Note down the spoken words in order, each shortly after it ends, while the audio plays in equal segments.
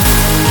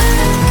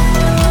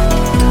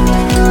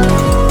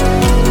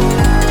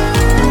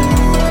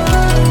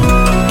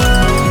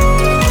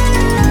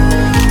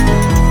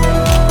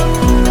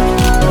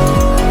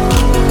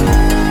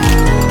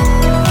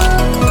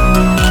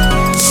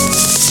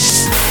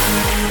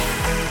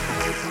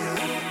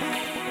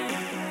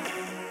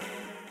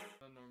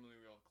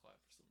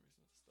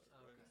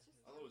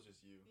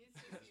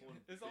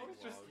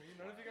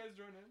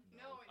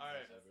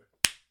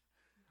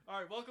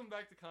Alright, welcome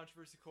back to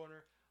Controversy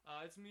Corner.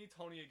 It's me,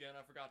 Tony, again.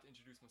 I forgot to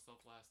introduce myself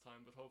last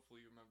time, but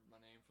hopefully you remember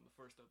my name from the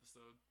first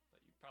episode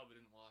that you probably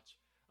didn't watch.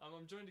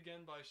 I'm joined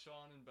again by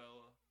Sean and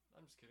Bella.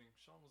 I'm just kidding.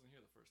 Sean wasn't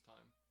here the first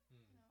time.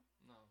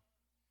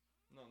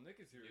 No, Nick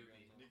is here again.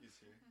 Though. Nick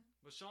is here.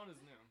 But Sean is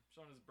new.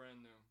 Sean is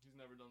brand new. He's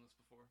never done this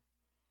before.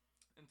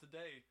 And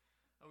today,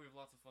 we have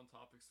lots of fun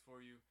topics for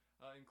you,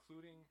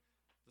 including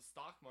the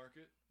stock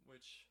market,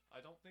 which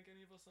I don't think any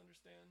of us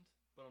understand,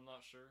 but I'm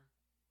not sure.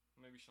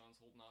 Maybe Sean's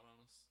holding out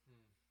on us.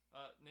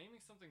 Naming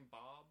something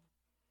Bob,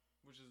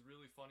 which is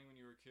really funny when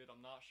you were a kid.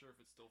 I'm not sure if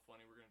it's still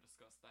funny. We're going to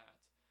discuss that.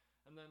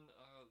 And then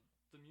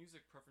the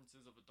music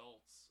preferences of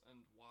adults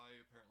and why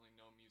apparently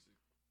no music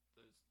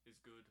that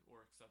is good or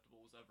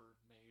acceptable was ever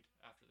made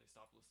after they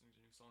stopped listening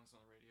to new songs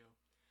on the radio.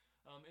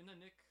 In the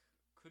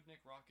Could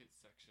Nick Rock It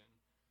section,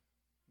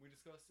 we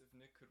discussed if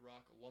Nick could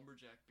rock a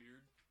lumberjack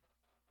beard.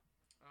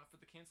 For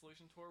the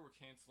cancellation tour, we're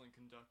canceling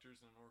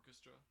conductors and an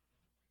orchestra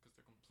because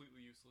they're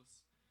completely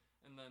useless.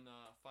 And then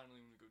finally,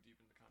 when we go deep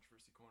into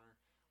Controversy Corner,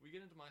 we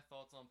get into my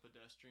thoughts on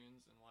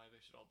pedestrians and why they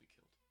should all be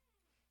killed.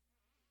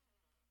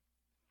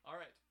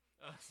 Alright,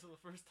 so the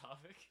first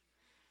topic.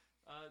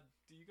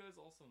 Do you guys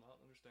also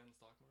not understand the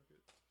stock market?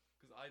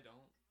 Because I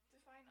don't.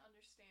 Define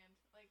understand.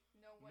 Like,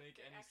 know what Make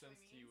it any actually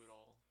sense means. to you at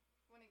all.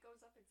 When it goes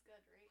up, it's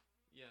good, right?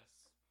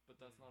 Yes, but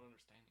that's not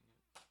understanding it.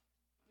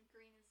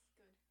 Green is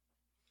good.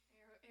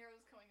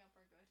 Arrows going up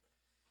are good.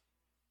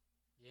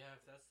 Yeah,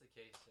 if that's the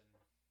case, then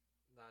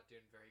not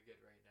doing very good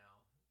right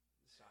now.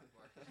 The stock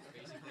market is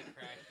basically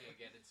crashing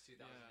again. It's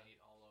 2008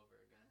 all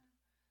over again.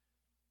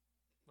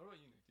 What about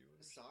you, Nick? Do you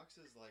understand?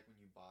 Stocks is like when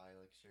you buy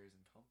like shares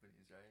in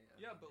companies, right? I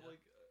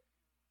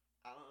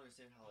I don't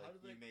understand how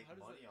you make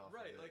money off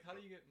right, of it. like how do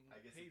you get I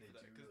guess paid if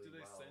for they that? do Because really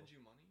do they well. send you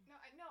money?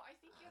 No, I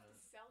think you have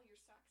to sell your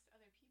stocks to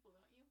other people,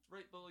 don't you?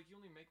 Right, but like you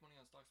only make money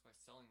on stocks by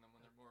selling them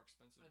when they're more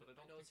expensive. But I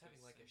don't know think it's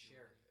having they like a send you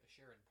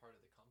share money. in part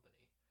of the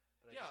company,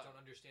 but I Yeah. just don't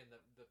understand the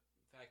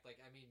fact.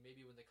 Like, I mean,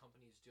 maybe when the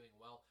company is doing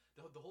well,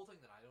 the whole thing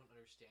that I don't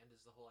understand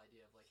is the whole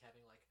idea of like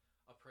having like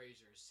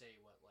appraisers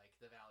say what like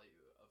the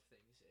value of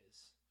things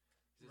is.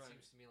 Because it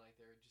seems to me like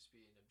there would just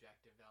be an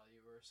objective value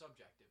or a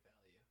subjective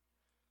value.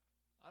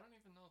 I don't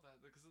even know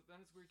that, because then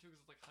it's weird too,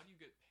 because it's like, how do you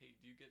get paid?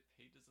 Do you get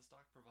paid? Does the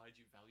stock provide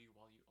you value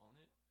while you own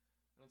it?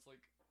 And it's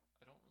like,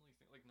 I don't really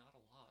think, like, not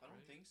a lot, I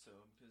don't right? think so,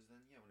 because then,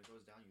 when it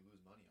goes down, you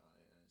lose money on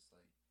it, and it's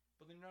like...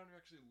 But then you're not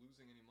actually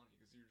losing any money,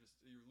 because you're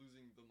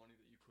losing the money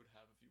that you could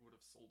have if you would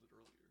have sold it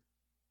earlier.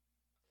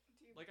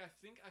 Like, I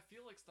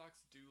feel like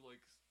stocks do,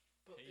 like,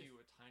 pay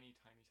you a tiny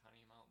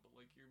amount, but,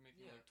 like, you're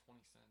making, like, 20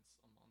 cents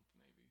a month,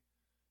 maybe.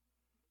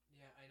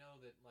 Yeah, I know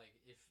that, like,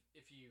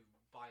 if you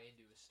buy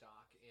into a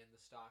stock and the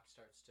stock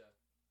starts to,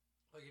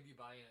 like, if you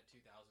buy in at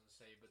 2,000,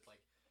 say, but,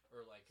 like,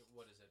 or, like,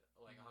 what is it,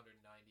 like, 198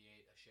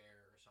 a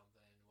share or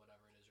something,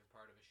 whatever it is, or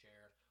part of a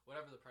share,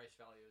 whatever the price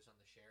value is on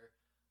the share,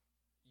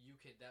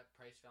 that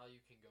price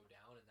value can go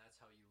down, and that's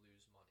how you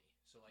lose money.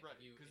 So, like, if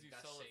you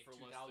invest, sell say, it for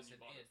 2,000 less than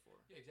you bought in, it for.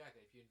 yeah,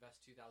 exactly, if you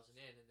invest 2,000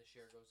 in and the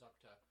share goes up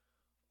to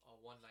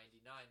 199,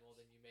 well,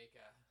 then you make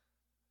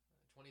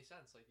 20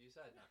 cents, like you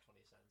said. Not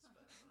 20 cents, but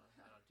I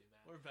don't do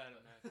math. We're bad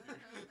at math here.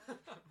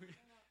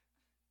 Yeah.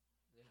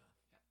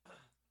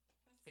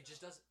 It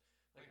just doesn't.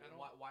 Like,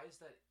 why is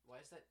that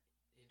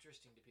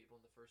interesting to people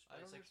in the first place?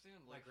 I don't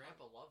understand. My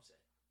grandpa loves it.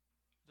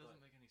 It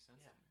doesn't make any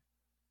sense to me.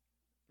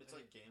 It's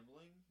like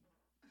gambling,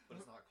 but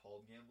it's not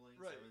called gambling,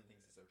 right. so everyone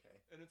thinks it's okay.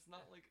 And it's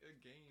not like a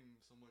game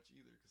so much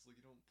either, because like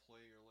you don't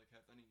play or like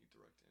have any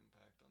direct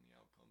impact on the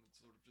outcome. It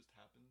sort of just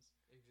happens.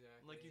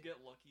 Exactly. Like you get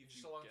lucky if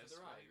just you along guess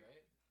for the ride,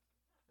 right?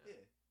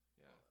 Yeah.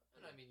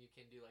 And I mean, you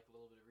can do like a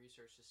little bit of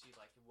research to see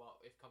like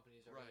if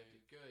companies are going to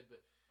do good,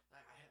 but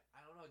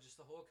I don't know.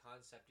 Just the whole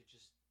concept, it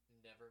just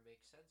never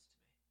makes sense to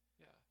me.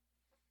 Yeah.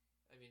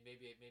 I mean,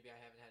 maybe I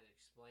haven't had it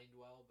explained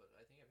well, but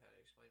I think I've had it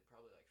explained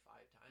probably like 5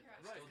 times. Yeah,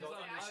 I right, still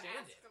don't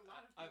understand it.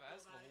 I've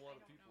asked a whole lot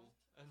of people,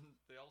 and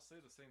they all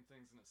say the same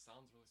things, and it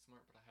sounds really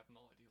smart, but I have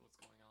no idea what's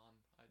going on.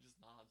 I just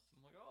nod.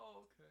 I'm like,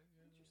 oh, okay,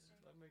 yeah,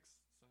 that makes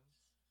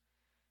sense.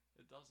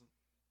 It doesn't.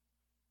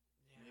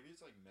 Yeah. Maybe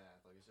it's like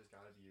math. Like, it's just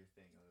gotta be your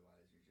thing,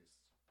 otherwise you're just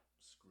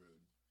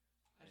screwed.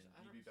 And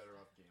you'd be better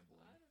off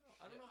gambling.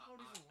 I don't know how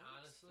it even works.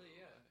 Honestly,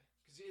 yeah.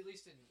 Because at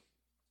least I don't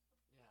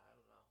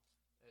know.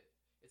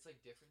 It's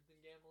like different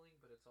than gambling,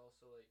 but it's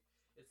also like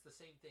it's the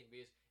same thing,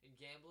 because in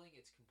gambling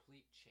it's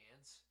complete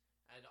chance,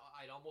 and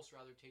I'd almost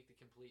rather take the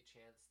complete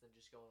chance than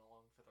just going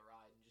along for the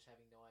ride and just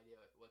having no idea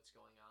what's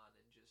going on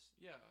and just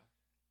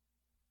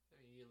I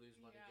mean, you lose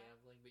money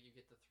gambling, but you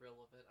get the thrill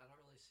of it. I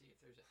don't see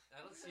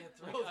a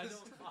thrill. I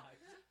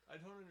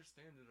don't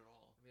understand it at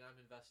all. I mean, I'm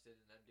invested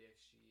in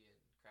MDXG and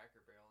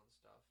Cracker Barrel and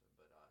stuff,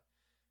 but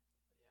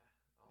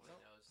all I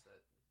know is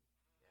that.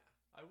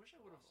 I wish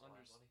I would have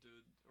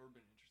understood or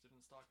been interested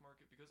in the stock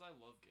market, because I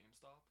love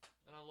GameStop,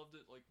 and I loved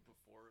it like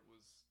before it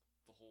was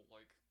the whole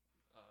like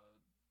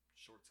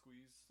short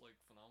squeeze like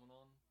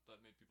phenomenon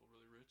that made people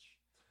really rich.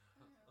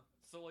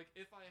 So like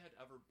if I had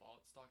ever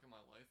bought stock in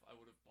my life, I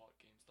would have bought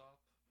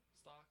GameStop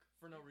stock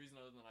for no reason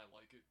other than I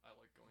like it. I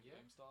like going to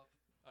GameStop.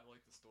 I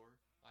like the store.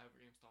 I have a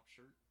GameStop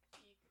shirt.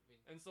 Peak. I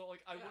mean, And so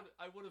like I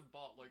Yeah. would have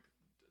bought like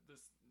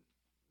this,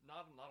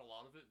 not a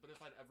lot of it, but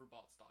if I'd ever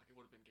bought stock, it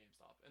would have been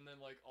GameStop. And then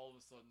like all of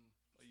a sudden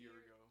a year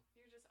ago,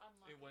 You're just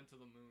unlucky. it went to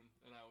the moon,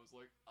 and I was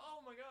like,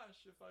 oh my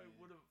gosh, if I Yeah.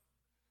 would have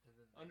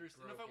and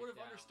then if I would have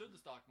understood the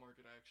stock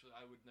market,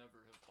 I would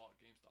never have bought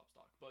GameStop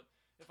stock. But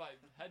if I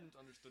hadn't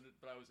understood it,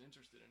 but I was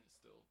interested in it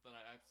still, then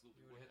I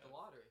absolutely you would would hit the have.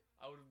 lottery.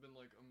 I would have been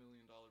like $1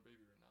 million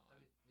baby right now. I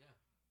mean, yeah.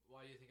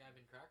 Why do you think I'm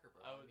in Cracker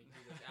Barrel? I I, would- mean,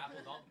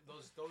 dude,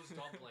 those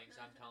dumplings.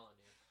 I'm telling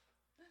you.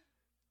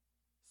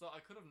 So I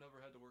could have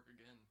never had to work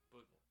again,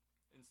 but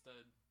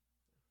instead,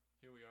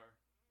 here we are,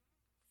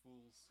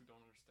 fools who don't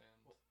understand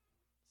Well-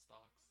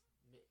 stocks.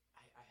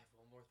 I have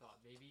one more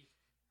thought. Maybe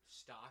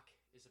stock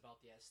is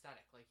about the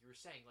aesthetic, like you were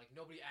saying. Like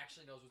nobody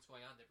actually knows what's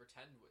going on. They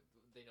pretend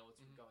they know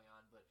what's Mhm. going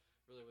on, but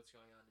really what's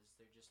going on is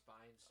they're just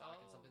buying stock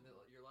in something that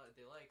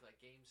they like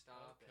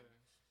GameStop. Okay. And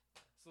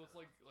So it's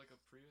I like a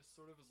Prius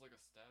sort of is like a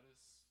status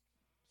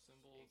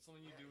symbol. It's Ex-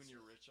 something you yeah, do when it's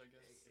you're a- rich, I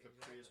guess. If a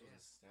Exactly, Prius was yeah.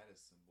 a status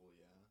symbol,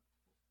 yeah.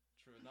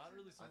 True. Not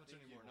really so I much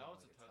think you'd anymore.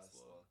 want, Now it's like, a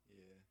Tesla.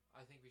 Yeah.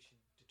 I think we should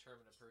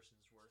determine a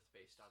person's worth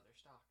based on their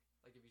stock.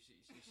 Like if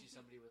you see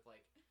somebody with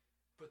like,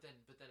 but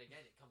then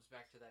again it comes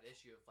back to that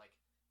issue of like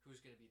who's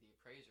going to be the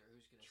appraiser,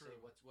 who's going to say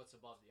True. what's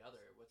above the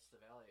other, what's the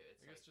value. It's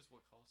I like guess just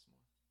what costs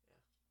more. I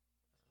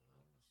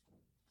don't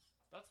know.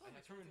 That's how I I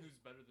determine think who's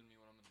better than me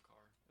when I'm in the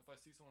car. If I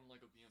see someone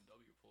like a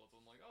BMW pull up,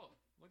 I'm like, oh,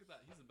 look at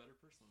that, he's a better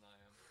person than I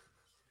am.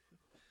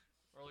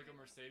 Or like a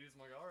Mercedes, I'm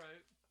like, all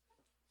right,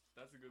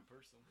 that's a good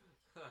person.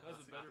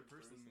 That's a better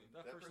person than me.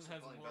 That person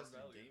has probably more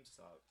invested in value.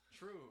 GameStop.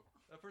 True.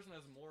 That person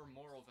has more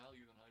moral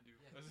value than I do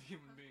Yeah. as a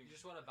human being. You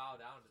just want to bow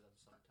down to them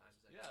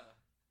sometimes. I Yeah.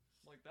 think.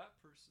 Like that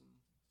person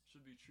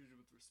should be treated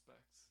with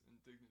respect and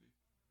dignity.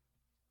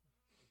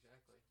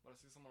 Exactly. But I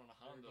see someone on a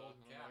Very Honda,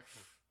 golden and I'm calf.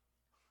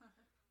 like,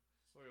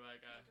 look at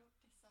that guy. Don't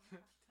diss some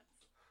Hondas.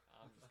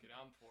 I'm just kidding.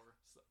 I'm poor.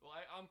 So, well,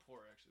 I'm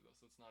poor actually though,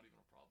 so it's not even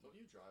a problem. Don't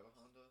you drive a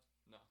Honda?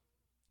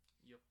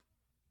 Yep.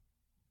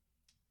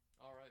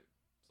 All right.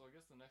 So I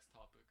guess the next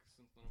topic,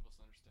 since none of us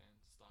understand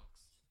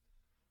stocks,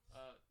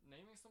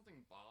 naming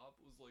something Bob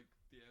was like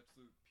the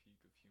absolute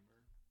peak of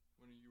humor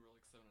when you were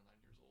like 7 or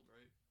 9 years old,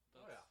 right?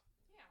 Oh, yeah.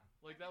 Yeah.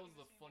 Like I that think was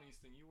the it was funniest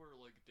thing. You were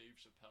like Dave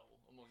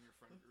Chappelle among your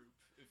friend group.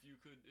 If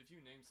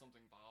you named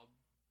something Bob,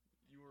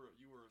 you were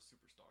a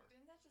superstar.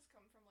 Didn't that just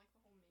come from like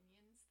the whole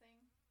Minions thing,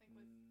 like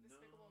with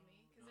Despicable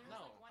Me? Because there was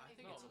No, like one I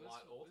think No, it's a this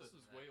lot was- older This than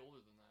was that. way older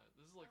than that.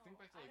 This is like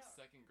think Oh, back to I like don't-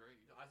 2nd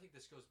grade. No, I think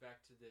this goes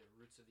back to the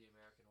roots of the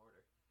American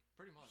order,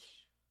 Pretty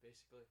much.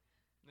 basically.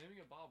 Naming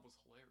it Bob was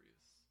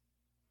hilarious.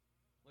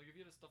 Like if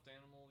you had a stuffed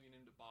animal, you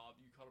named it Bob.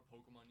 You caught a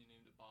Pokemon, you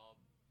named it Bob.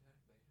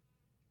 Exactly.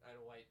 I had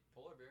a white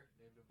polar bear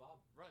named him Bob.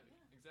 Right.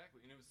 Yeah.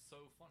 Exactly. And it was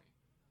so funny.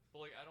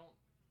 But like I don't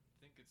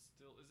think it's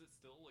still is it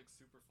still like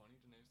super funny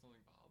to name something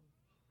Bob?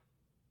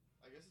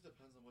 I guess it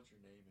depends on what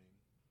you're naming.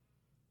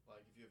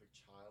 Like if you have a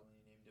child and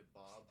you named it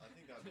Bob, I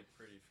think that'd be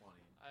pretty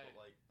funny. But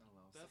like I don't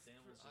know, That's stuffed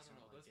animals I just don't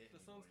know. aren't like it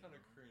That sounds anymore, kind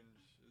of you know?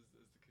 cringe, as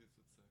the kids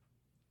would say.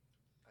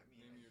 I mean,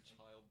 Naming your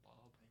child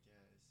Bob. I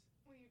guess.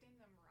 Well, you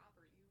named them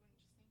Robert. You wouldn't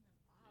just name them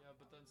Bob. Yeah,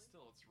 but then probably.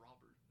 still, it's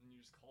Robert, and you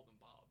just call them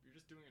Bob. You're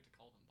just doing it to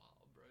call them Bob,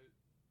 right?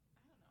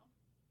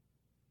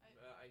 I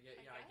don't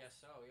know. I guess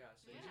so. Yeah.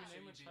 So Would Yeah. you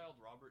name a you'd be- child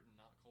Robert and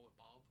not call it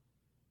Bob?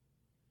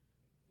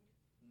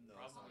 No,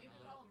 Probably You it's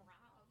could not. call him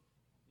Rob.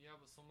 Yeah,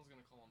 but someone's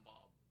gonna call him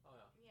Bob. Oh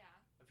yeah.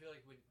 Yeah. I feel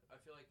like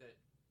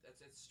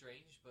it's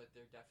strange, but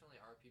there definitely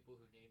are people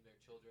who name their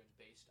children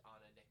based on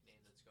a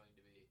nickname that's going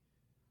to be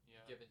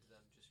Yeah. given to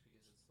them just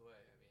because it's the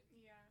way. I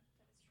mean, Yeah,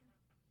 that is true.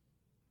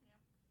 Yeah.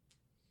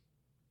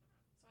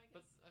 So I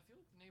But guess I feel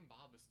like the name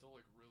Bob is still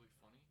like really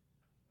funny.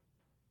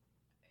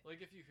 Like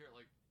if you hear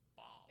like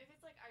Bob. if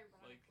it's like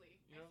ironically,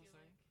 you know I what I'm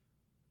feel saying? like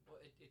well,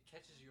 it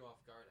catches you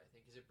off guard. I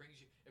think because it brings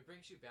you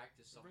back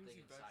to It something brings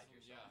you back inside to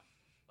yourself.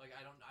 Like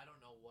I don't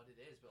know what it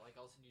is, but like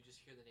all of a sudden you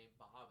just hear the name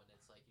Bob and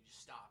it's like you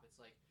just stop. It's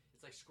like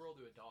squirrel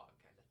to a dog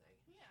kind of thing.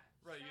 yeah.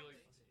 Right, you, exactly.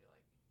 like- All of a sudden you're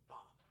like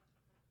Bob.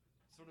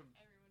 Sort of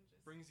Everyone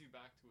just brings you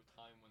back to a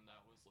time when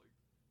that was like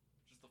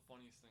just the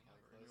funniest thing Like,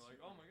 ever. And you're that's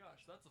like, oh super- my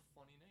gosh, that's a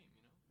funny name,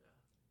 you know?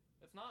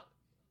 Yeah. It's not.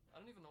 I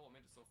don't even know what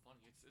made it so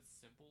funny. It's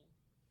simple.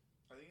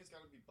 I think it's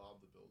got to be Bob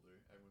the Builder,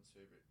 everyone's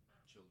favorite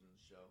children's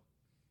show.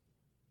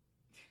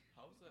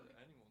 How is that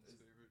anyone's Is-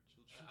 favorite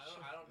children's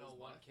I don't It know was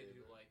one my kid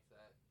who favorite. liked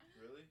that.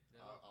 Really?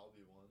 No. I'll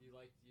be one. You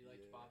liked Yeah.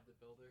 Bob the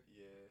Builder.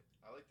 Yeah,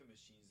 I like the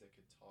machines that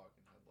could talk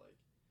and had like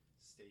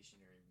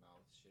stationary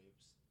mouth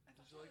shapes. I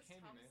thought Did you that like was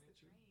Handy Thomas Manny the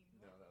too?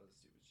 Train. No, that was a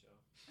stupid show.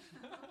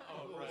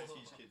 Oh, We'll right.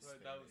 teach kids Right,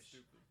 that was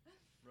Spanish. stupid.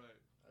 Right.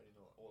 I didn't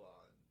know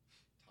hola and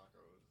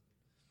tacos.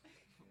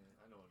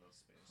 Yeah, I know enough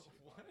Spanish. to get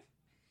What? by.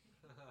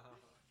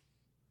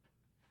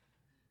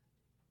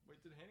 Wait,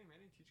 did Handy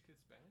Manny teach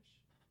kids Spanish?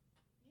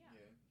 Yeah.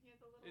 Yeah. He had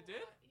the little. It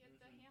did? He had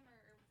the Mhm. hammer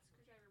or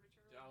screwdriver,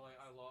 whichever. Yeah, one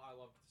it was. I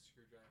loved the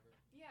screwdriver.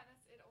 Yeah,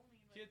 that's it. Only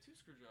like. He had 2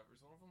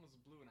 screwdrivers. One of them was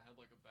blue and had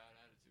like a bad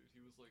attitude.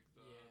 He was like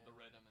the Yeah.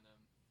 red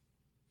M&M.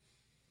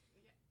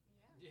 Yeah.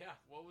 Yeah.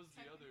 What was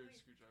the other Technically-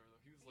 screwdriver though?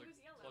 He was He like was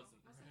yellow,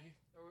 pleasant, wasn't right?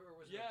 Or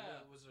was Yeah.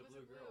 it a blue? Was it a Was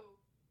blue it girl? blue?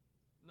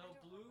 No, I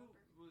don't blue remember.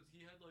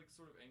 he had like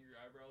sort of angry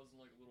eyebrows and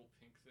like a little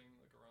pink thing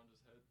like around his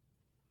head.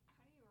 How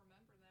do you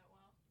remember that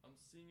well? I'm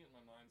seeing it in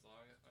my mind's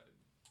eye.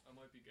 I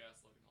might be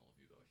gaslighting all of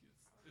you though.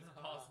 It's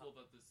possible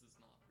that this is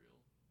not real.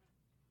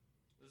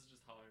 This is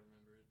just how I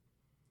remember it.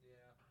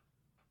 Yeah.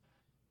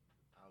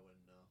 I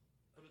wouldn't know.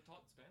 But it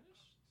taught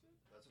Spanish?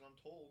 That's what I'm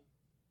told.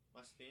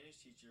 My Spanish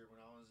teacher,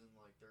 when I was in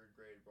like 3rd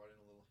grade, brought in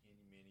a little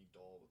handy-manny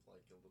doll with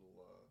like a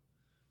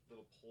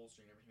little pull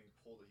string. Every time he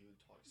pulled it, he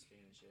would talk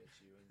Spanish at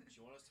you, and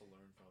she wanted us to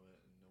learn from it,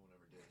 and no one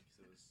ever did because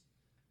it was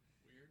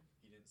weird.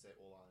 He didn't say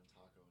 "hola" and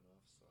taco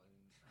enough, so I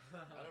didn't.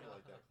 I never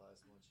liked that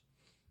class much.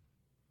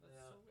 So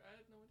I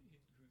had no idea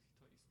who he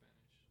taught you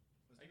Spanish.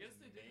 I guess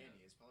they did.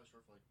 Manny. It's probably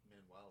short for like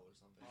Manuel or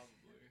something.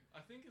 Probably.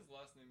 I think his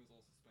last name is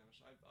also Spanish.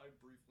 I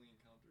briefly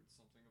encountered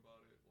something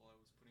about it while I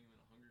was putting him in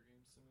a Hunger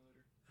Games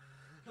simulator.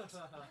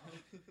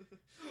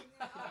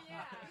 Oh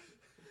yeah.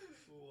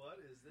 What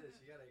is this?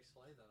 You gotta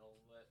explain that a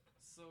little bit.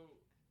 So,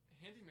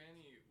 Handy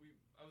Manny,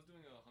 I was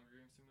doing a Hunger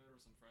Games simulator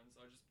with some friends.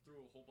 I just threw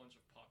a whole bunch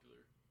of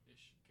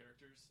popular-ish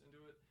characters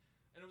into it,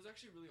 and it was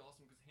actually really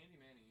awesome because Handy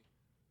Manny,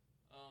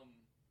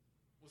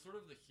 was sort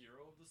of the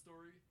hero of the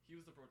story. He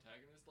was the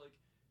protagonist. Like,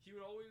 he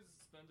would always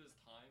spend his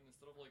time,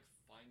 instead of like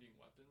finding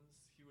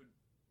weapons, he would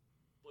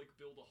like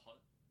build a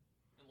hut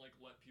and like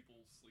let people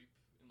sleep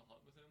in the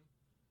hut with him.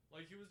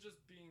 Like, he was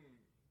just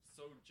being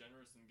so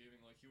generous and giving.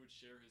 Like, he would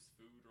share his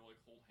food or like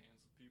hold hands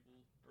with people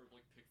or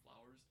like pick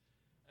flowers.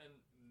 And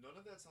none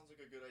of that sounds like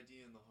a good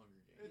idea in the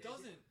Hunger Games. It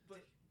doesn't.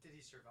 But did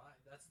he survive?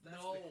 That's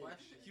no, the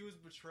question. He was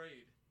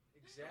betrayed.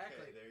 Exactly.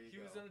 Okay, there you He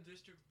go. was in a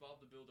district with Bob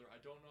the Builder. I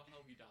don't know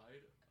how he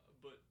died,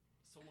 but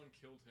someone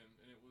killed him,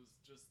 and it was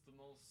just the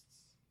most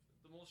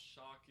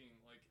shocking.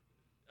 Like,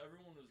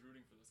 everyone was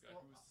rooting for this guy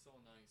who was so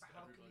nice to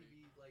how everybody. Can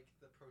he be like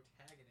the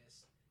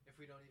protagonist if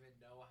we don't even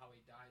know how he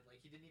died?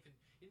 Like, he didn't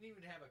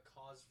even have a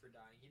cause for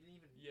dying. He didn't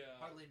even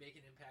hardly make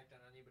an impact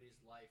on anybody's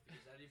life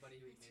because anybody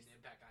who he made an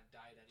impact on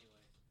died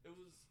anyway. It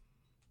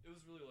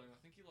was really lame. I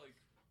think he like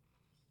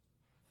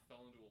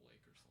fell into a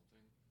lake or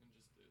something, and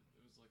just it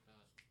was like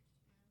that.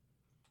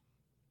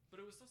 But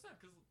it was so sad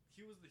because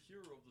he was the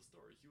hero of the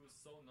story. He was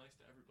so nice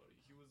to everybody.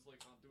 He was like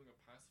doing a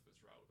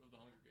pacifist route of the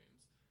Hunger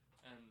Games,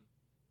 and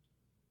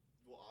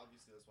well,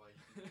 obviously that's why he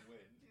didn't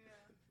win.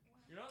 Yeah.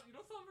 You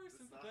don't sound very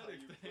That's sympathetic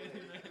to not how you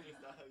Handy play. Manny.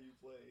 That's not how you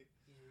play.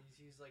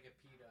 He's like a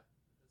PETA.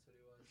 That's what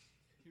he was.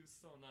 He was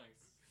so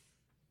nice.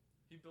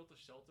 He built a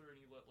shelter and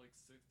he let like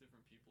 6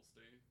 different people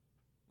stay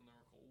when they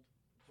were cold.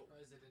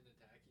 Surprised they didn't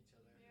attack each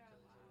other. Yeah,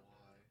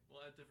 Why?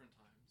 Well, at different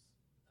times.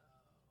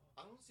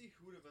 I don't see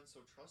who would have been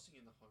so trusting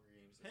in the Hunger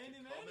Games.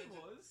 Handy Manny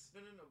was.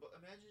 No. But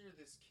imagine you're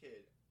this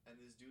kid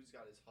and this dude's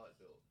got his hut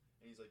built,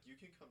 and he's like, "You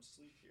can come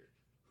sleep here."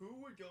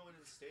 Who would go in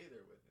and stay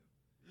there with him?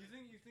 You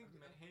think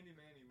Handy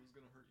Manny was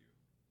gonna hurt you?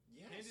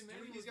 Yes, Handy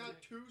Manny dude, he's was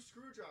got 2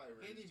 screwdrivers.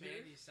 Handy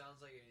Manny sounds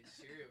like a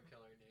serial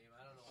killer name.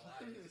 I don't know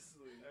why.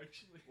 Honestly,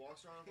 Actually,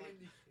 walks around with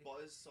like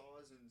buzz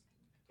saws and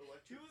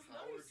electric He was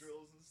power nice.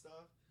 drills and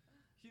stuff.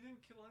 he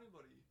didn't kill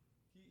anybody.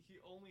 He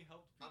only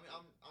helped I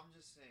people. mean, I'm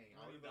just saying.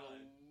 When I he would have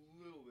been died. a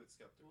little bit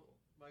skeptical.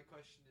 My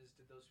question is,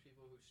 did those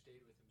people who stayed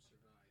with him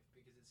survive?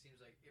 Because it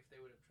seems like if they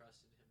would have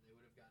trusted him, they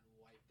would have gotten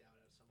wiped out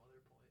at some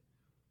other point.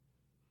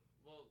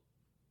 Well,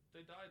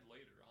 they died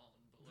later on,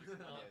 but like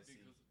not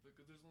Yeah,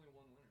 because there's only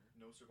one winner.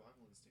 No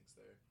survival instincts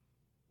there.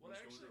 What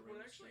Just go to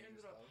a actually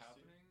random ended up stranger's house,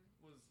 happening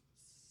was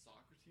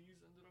Socrates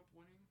ended up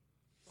winning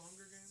the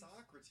Hunger Games.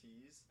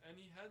 Socrates. And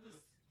he had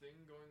this thing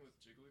going with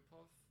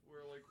Jigglypuff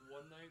where like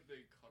one night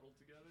they cuddled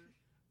together,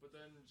 but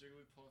then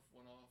Jigglypuff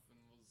went off and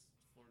was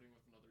flirting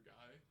with another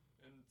guy,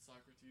 and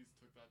Socrates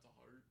took that to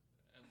heart,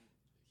 and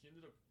he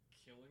ended up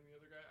killing the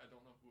other guy. I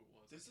don't know who it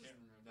was. This I does can't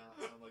remember. not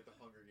sound like the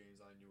Hunger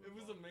Games I knew. It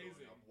was about growing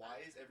amazing. up. Why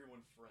is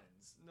everyone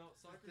friends? No,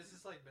 Socrates. This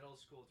is like middle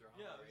school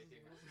drama Yeah, right this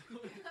here.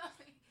 is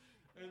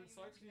and you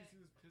Socrates, mentioned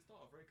he was pissed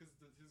off, right? Because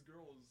his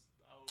girl was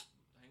out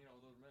hanging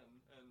out with other men,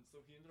 and so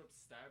he ended up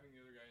stabbing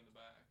the other guy in the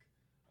back.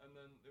 And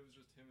then it was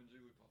just him and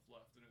Jigglypuff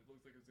left, and it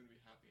looked like it was gonna be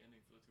a happy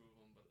ending for the two of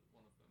them, but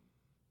one of them,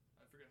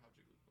 I forget how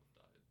Jigglypuff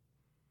died.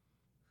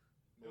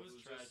 Well, It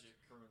was tragic.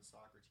 Just her and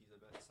Socrates. I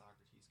bet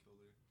Socrates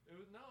killed her. It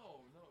was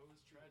no, it was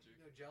tragic.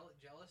 You know,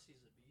 jealousy's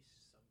a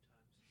beast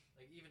sometimes.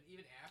 Like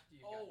even after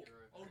you Oh, got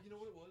your revenge. you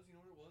know what it was?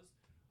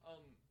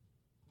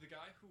 The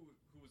guy who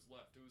was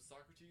left, it was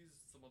Socrates,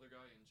 some other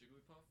guy, and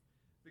Jigglypuff.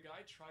 The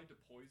guy tried to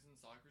poison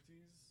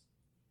Socrates,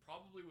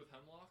 probably with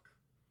hemlock.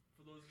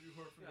 For those of you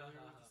who are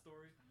familiar with the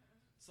story,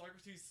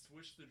 Socrates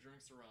switched the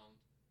drinks around.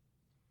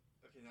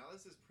 Okay, now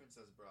this is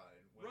Princess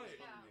Bride. When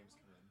Right. does Hunger Yeah. Games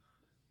come in?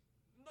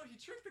 No, he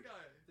tricked the guy.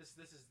 This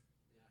is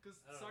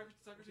Because I don't know.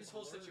 Socrates This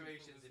whole learned from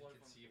situation his is life on-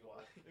 inconceivable.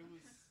 Why? It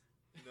was.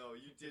 No,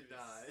 you did It is.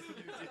 not. You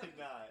did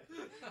not.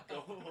 Go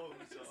home,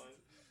 Sean.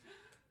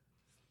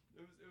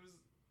 It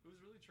was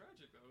really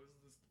tragic though. It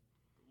was this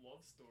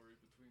love story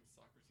between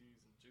Socrates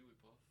and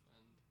Jigglypuff, and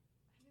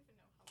I don't even know how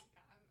we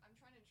got. I'm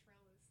trying to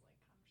trail this like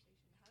conversation.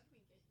 How did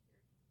we get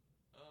here?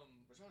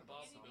 We're talking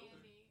Bob about the Handy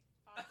Builder. Mandy,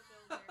 Bob the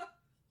Builder.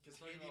 Because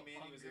We're talking Handy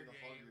about Manny was in the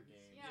Hunger Hunger Games.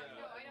 Games. Yeah,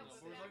 no, I know, So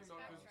but we're talking about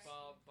that's because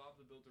backtracking. Bob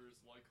the Builder is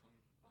like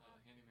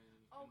Handy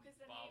Manny. Oh, and because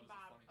the Bob name is a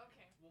Bob. funny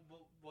Okay.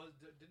 Well,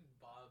 didn't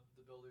Bob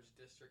the Builder's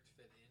district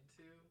fit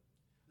into?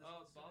 This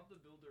whole Bob story? the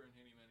Builder and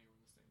Handy Manny were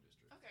in the same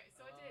district. Okay,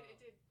 so it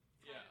did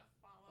kind Yeah. of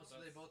follow. Oh, so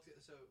they That's- both.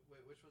 So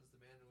wait, which one's the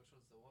man and which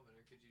one's the woman,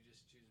 or could you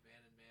just choose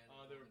man and man?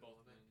 And They were woman and both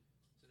woman? men.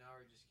 So now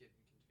we're just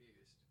getting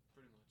confused.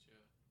 Pretty much,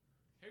 yeah.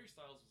 Harry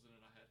Styles was in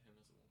it. I had him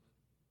as a woman.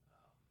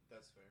 Oh,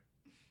 That's fair.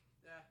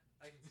 yeah,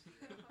 I can see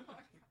that. Oh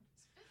my gosh.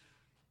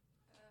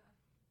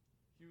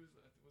 He was.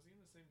 Was he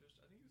in the same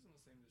district? I think he was in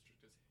the same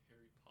district as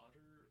Harry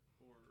Potter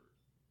or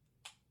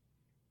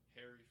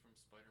Harry from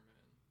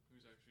Spider-Man,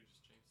 who's actually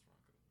just James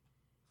Franco.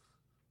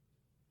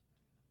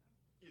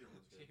 Either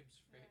one's good. James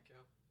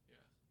Franco.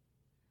 Yeah.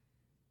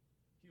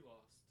 He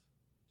lost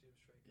James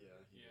Franco. Yeah,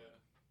 would- he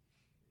Yeah. would.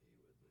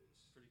 he would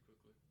lose. pretty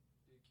quickly.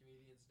 Dude,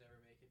 comedians never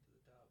make it to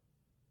the top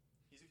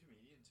He's a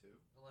comedian too.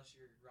 unless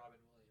you're Robin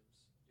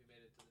Williams, who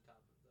made it to the top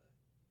of the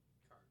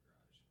car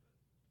garage.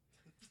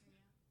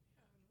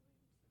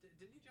 But Yeah.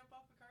 didn't he jump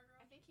off a car I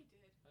garage? think he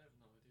did. I have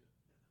no idea.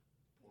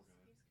 Poor guy.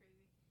 He's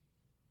crazy.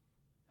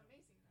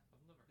 Amazing though.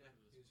 I've never heard Yeah,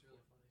 of this he was before.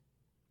 really funny.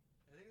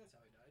 I think that's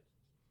how he died.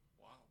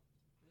 Wow.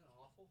 Isn't that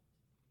awful?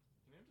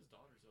 He named his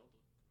daughter Zelda,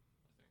 I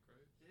think,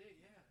 right? Did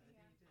he? Yeah, I think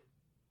Yeah. he did.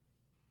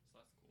 So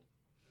that's cool.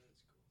 That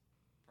is cool.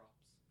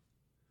 Props.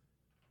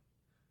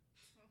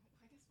 So, I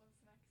guess what's the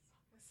next song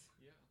list?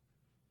 Yeah.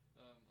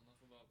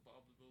 Enough about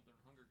Bob the Builder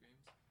and Hunger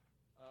Games.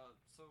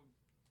 So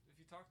if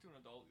you talk to an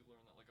adult, you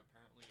learn that like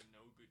apparently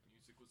no good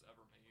music was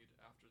ever made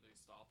after they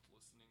stopped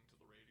listening to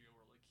the radio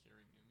or like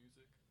hearing new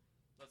music.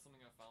 That's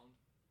something I found.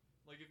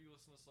 Like if you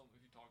listen to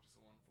if you talk to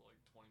someone for like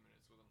 20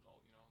 minutes with an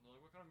adult, you know, and they're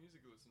like, "What kind of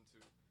music you listen to?"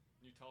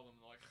 And you tell them,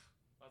 they're like,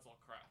 "That's all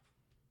crap.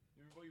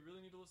 What you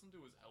really need to listen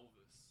to is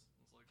Elvis."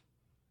 It's like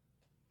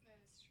That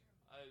is true.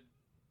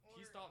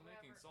 he Or stopped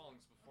making whoever-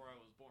 songs before I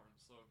was born,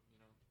 so you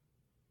know,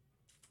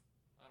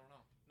 I don't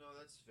know. No,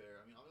 that's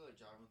fair. I mean, I'll be like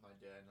driving with my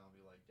dad, and I'll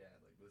be like,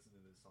 "Dad, like listen to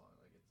this song.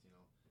 Like it's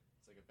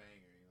it's like a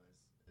banger,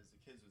 as the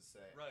kids would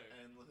say." Right.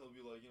 And he'll be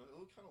like,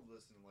 he'll kind of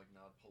listen and like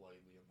nod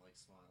politely and like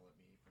smile at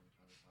me from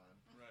time to time.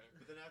 Right.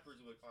 But then afterwards,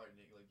 he'll be like, "All right,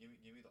 Nick, like give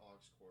me the aux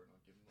cord," and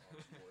I'll give him the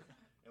aux cord,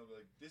 and he'll be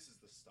like, "This is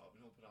the stuff,"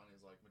 and he'll put on his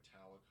like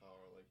Metallica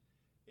or like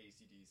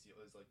AC/DC,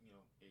 his like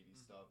 80s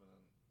stuff, and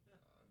then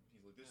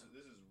he's like, "This is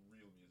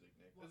real music,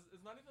 Nick."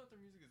 It's not even that their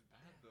music is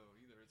bad though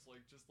either. It's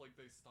like just like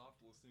they stopped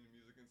listening to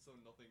music, and so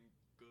nothing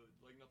good,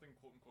 like nothing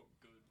quote unquote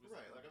good was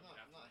Right, ever like made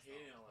I'm not after they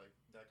hating stopped. on like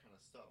that kind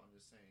of stuff. I'm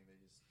just saying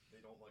they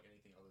don't like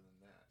anything other than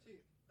that.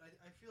 See,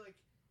 I feel like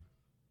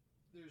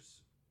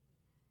there's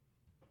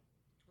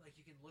like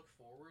you can look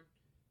forward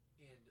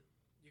and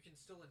you can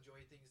still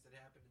enjoy things that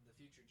happen in the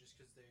future just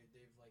because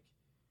they've like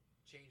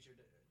changed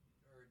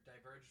or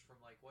diverged from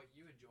like what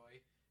you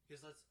enjoy.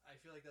 Because I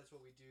feel like that's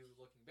what we do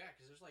looking back.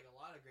 Because there's like a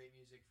lot of great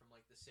music from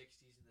like the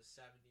 '60s and the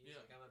 '70s.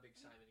 Yeah. Like I'm a big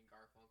Simon and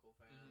Garfunkel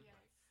fan. Mhm.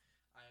 Yes.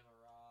 Like I Am a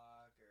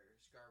Rock or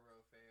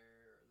Scarborough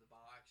Fair or The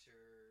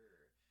Boxer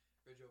or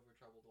Bridge Over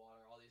Troubled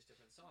Water. All these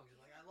different songs. And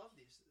like I love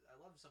these. I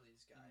love some of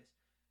these guys.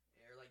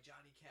 Or like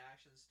Johnny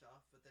Cash and stuff.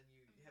 But then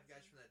you have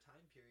guys from that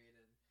time period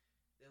and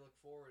they look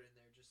forward and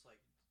they're just like,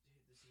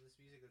 this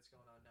music that's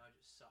going on now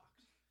just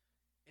sucks.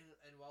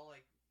 And while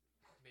like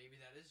maybe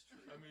that is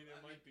true. I mean, it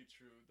might be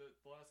true. The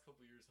last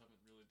couple of years haven't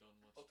really done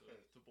much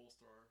Okay. to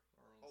bolster our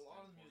own A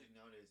lot of the standpoint. music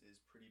nowadays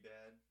is pretty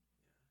bad,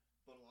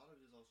 Yeah. but a lot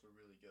of it is also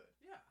really good.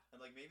 Yeah.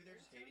 And like maybe they're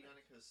just Yeah. hating on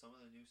it because some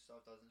of the new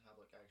stuff doesn't have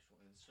like actual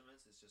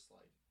instruments. It's just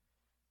like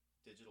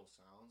digital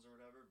sounds or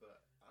whatever.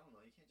 But I don't know.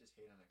 You can't just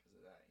hate on it because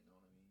of that. You know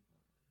what I mean?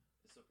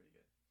 It's still pretty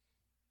good.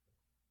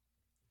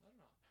 I don't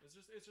know. It's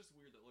just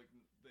weird that like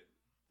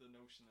the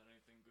notion that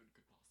anything good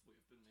could possibly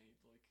have been made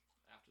like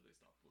after they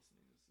stopped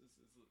listening is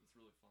it's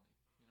really funny.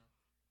 You know.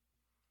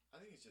 I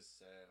think it's just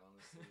sad,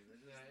 honestly. They're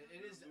just, Yeah,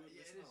 it is- they're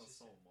yeah, missing it is out on just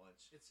so sad. much.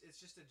 It's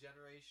just a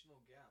generational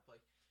gap.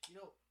 Like you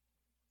know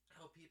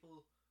how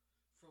people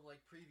from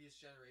like previous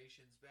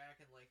generations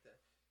back in like the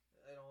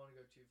I don't want to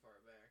go too far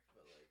back,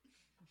 but like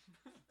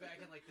back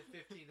in like the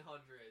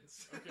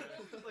 1500s. Okay,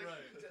 like,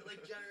 right.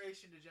 Like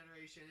generation to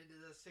generation into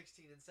the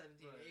 16 and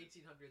 17 Right. and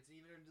 1800s and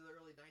even into the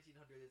early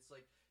 1900s. It's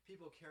like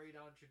people carried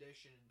on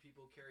tradition and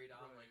people carried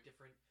on like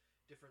Right.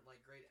 different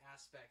like great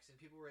aspects and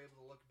people were able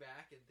to look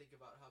back and think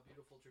about how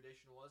beautiful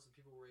tradition was and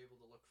people were able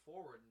to look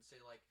forward and say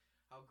like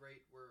how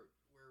great we're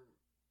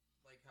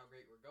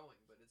going.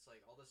 But it's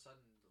like all of a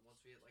sudden once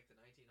we hit like the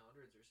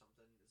 1900s or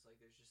something, it's like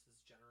there's just this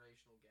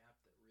generational gap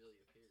that really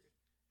appeared.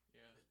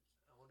 Yeah.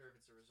 I wonder if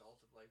it's a result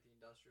of like the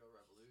Industrial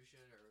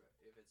Revolution or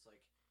if it's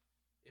like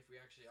if we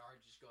actually are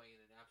just going in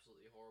an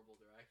absolutely horrible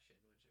direction,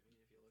 which I mean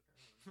if you look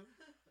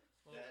around.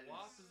 Well, That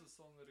WAP is- is a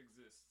song that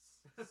exists.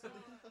 So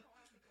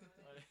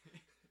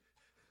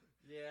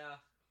Yeah.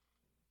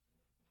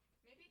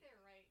 Maybe they're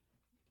right.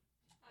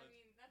 I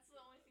mean, that's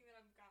the only thing that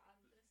I've got out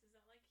of this is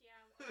that, like,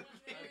 yeah,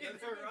 That's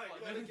They're right.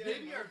 But But again,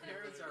 Maybe our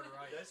parents are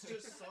right. That's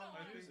just some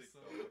I think music so.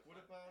 though. Like, what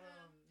about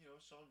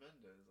Shawn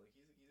Mendes? Like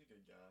he's a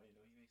good guy. You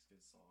know, he makes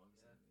good songs.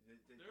 Yeah. And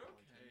They're like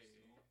okay.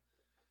 him still.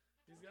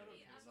 He's got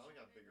Okay, okay. I'm Now we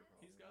got Shawn bigger Mendes.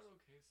 problems. He's got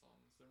okay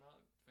songs. They're not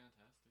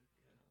fantastic.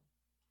 You know.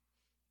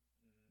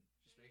 Mhm.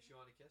 Just makes makes you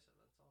want to kiss him.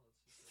 That's all.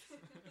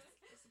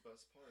 That's the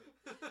best part.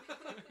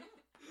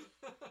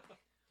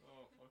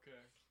 Oh,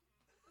 okay.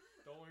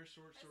 Don't wear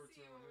short I shorts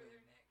see you around over him.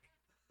 there, Nick.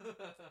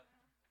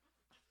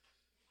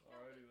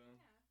 Alrighty then.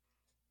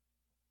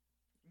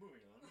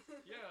 Moving on.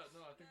 Yeah,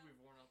 no, I think Yeah. we've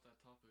worn out that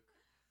topic.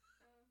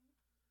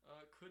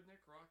 Um, Could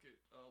Nick rock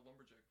it?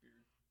 Lumberjack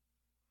beard.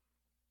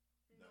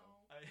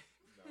 No. I.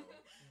 No.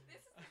 This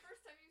is the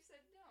first time you've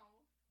said no.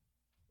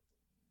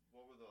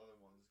 What were the other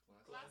ones?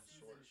 Glasses, Glasses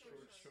short and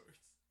short shorts.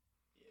 shorts.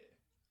 Yeah.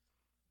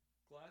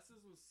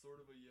 Glasses was sort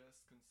of a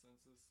yes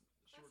consensus.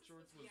 Short Glasses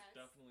shorts was was yes.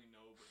 definitely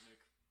no, but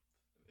Nick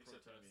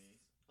Except for protests.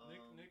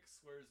 me. Nick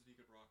swears that he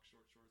could rock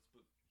short shorts,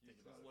 but Think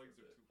his about it for legs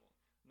a are bit. too long.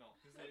 No,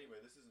 his Anyway,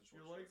 this isn't short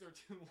your legs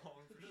shorts. are too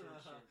long for short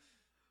shorts.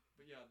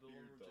 But yeah, the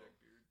Beard, lumberjack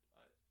though. beard.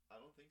 I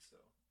don't think so.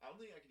 I don't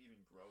think I could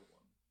even grow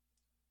one.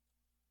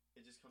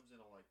 It just comes in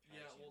all like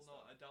patchy Yeah, well, and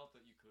no, stuff. I doubt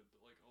that you could. But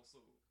like, also,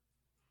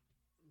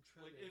 I'm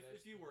trying like to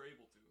if you imagine. were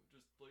able to,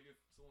 just like if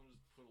someone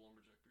just put a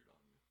lumberjack beard on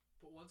you.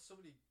 But once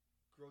somebody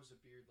grows a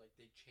beard, like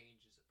they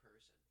change as a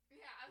person.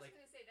 Yeah, I was Like,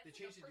 gonna say that's they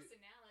like changed a it to-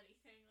 personality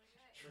thing, like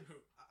that.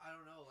 True. I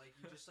don't know, like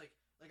you just like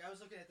I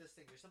was looking at this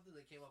thing. There's something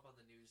that came up on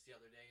the news the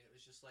other day, and it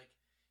was just like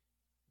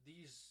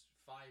these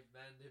 5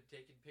 men have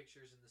taken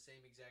pictures in the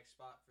same exact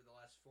spot for the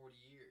last 40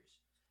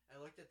 years. I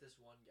looked at this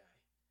one guy,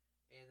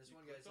 and this You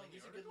one guy's clicked on like, the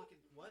he's a good article?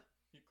 looking what?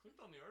 You clicked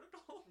on the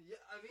article.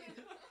 Yeah, I mean,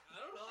 I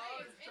don't know. Hey,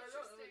 I it's was trying to-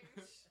 I was like-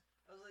 interesting.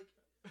 I was like,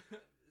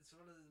 it's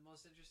one of the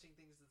most interesting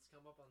things that's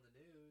come up on the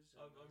news. and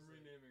I'm I was like-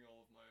 renaming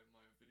all of my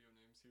video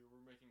names here.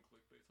 We're making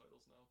clickbait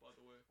titles now, by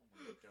the way.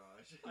 Oh my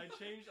gosh. I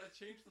changed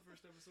the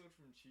first episode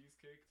from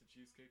cheesecake to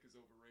cheesecake is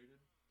overrated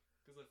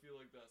because I feel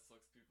like that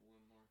sucks people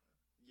in more.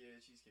 Yeah,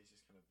 cheesecake's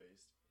just kind of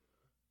based,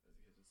 as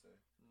the kids would say.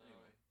 No,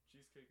 Anyway.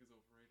 cheesecake is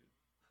overrated.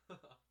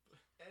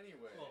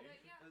 Anyway. Well,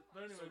 But yeah,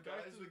 But anyway, So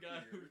back guys to the with guy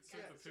who beards.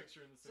 took Yeah, the so-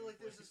 picture in the So same like,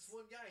 there's place. this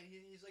one guy, and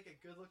he's like a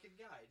good-looking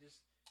guy,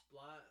 just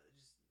blonde,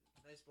 just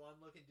nice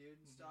blonde-looking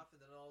dude and Mhm. stuff. And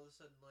then all of a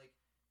sudden, like,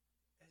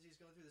 as he's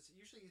going through this,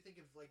 usually you think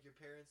of like your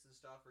parents and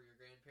stuff or your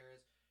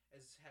grandparents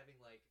as having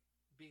like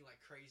being like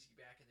crazy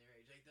back in their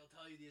age. Like they'll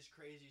tell you these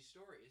crazy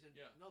stories, and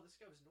Yeah. no, this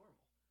guy was normal.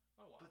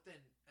 Oh wow. But then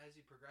as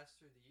he progressed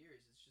through the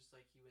years, it's just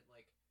like he went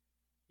like,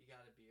 he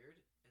got a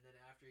beard, and then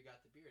after he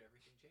got the beard,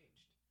 everything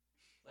changed.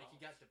 Like he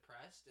Wow. got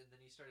depressed, and then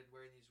he started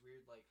wearing these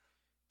weird like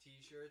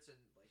T-shirts and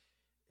like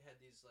had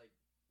these like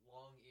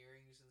long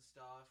earrings and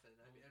stuff. And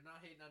I mean, I'm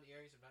not hating on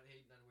earrings. I'm not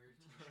hating on weird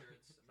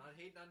T-shirts. I'm not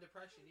hating on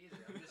depression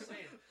either. I'm just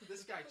saying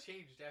this guy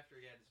changed after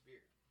he had his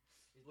beard.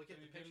 You look at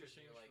And the he didn't pictures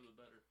and change you're like, for the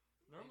better.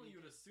 Normally, Maybe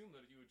you would he assume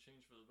that he would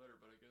change for the better,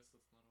 but I guess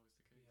that's not always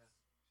the case. Yeah.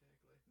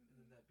 exactly. And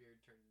then that beard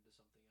turned into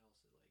something else.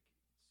 It like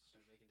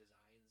started making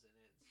designs in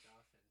it and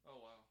stuff. And Oh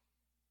wow.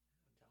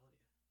 I'm telling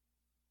you,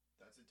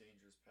 That's a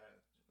dangerous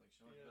path. Like,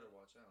 Sean, Yeah. you better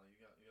watch out. You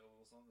got a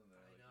little something there.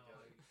 I Like, know. You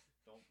gotta,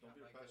 don't got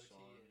be my depressed, goatee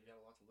Sean. and- You got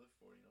a lot to live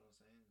for. You know what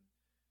I'm saying?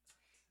 just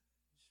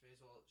may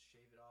as well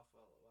shave it off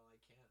while I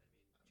can. I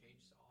mean, change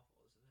is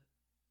awful, isn't it?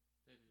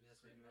 It I mean, is. that's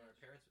pretty maybe what our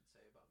much. parents would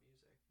say about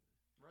music.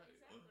 Right.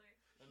 exactly.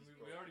 And He's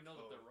we going already know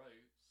that code. they're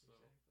right, so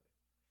Exactly.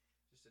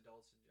 Just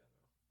adults in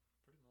general.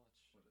 pretty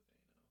much. What do they know?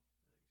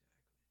 Exactly.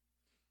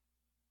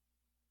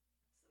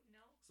 So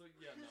no. So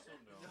yeah, no. So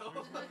no.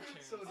 There's no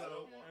chance. So I no.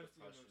 don't want Absolutely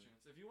no depression. chance.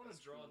 If you want to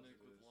As draw cool as Nick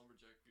it with is.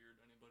 lumberjack beard,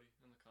 anybody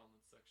in the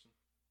comments section,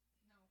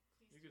 No,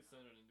 please. you do could not.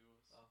 send it into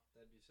us. Oh,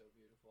 that'd be so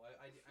beautiful.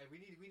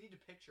 We need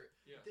to picture it.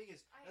 Yeah. The thing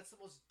is, I- that's the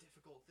most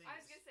difficult thing. I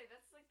was is- gonna say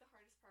that's like the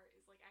hardest part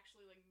is like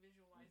actually like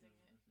visualizing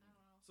Mhm, it. mhm. I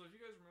don't know. So if you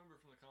guys remember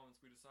from the comments,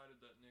 we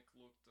decided that Nick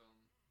looked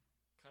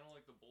kind of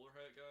like the bowler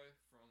hat guy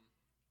from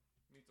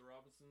Meet the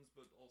Robinsons,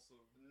 but also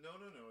No. You No,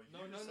 no,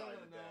 no,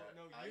 decided no, that.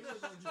 no, I you were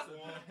the one who said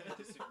strongly that.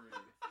 disagree.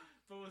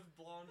 but with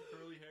blonde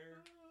curly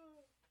hair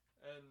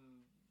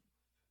and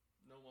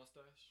no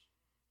mustache.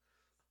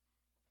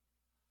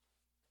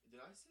 Did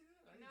I say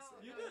that? I didn't No,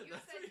 say You no, that. did, you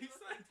that's said what you you look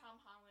said. like Tom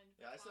Holland.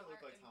 Yeah, I said I look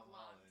blonde like and Tom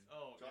blonde. Holland.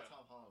 Oh Draw yeah.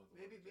 Tom Holland with the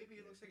Maybe lumberjack he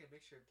beard. looks like a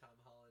mixture of Tom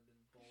Holland and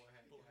bowler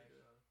hat Bowler guy.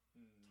 hat.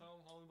 Hmm. Tom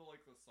Holland, but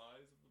like the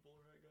size of the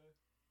bowler hat guy.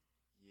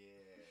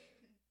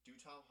 Yeah. Do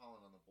Tom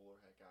Holland on the bowler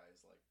hat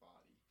guy's like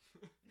body.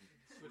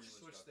 You pretty much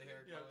Switch got the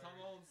hair Yeah, color. Tom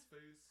Holland's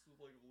face with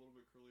like a little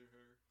bit curlier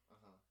hair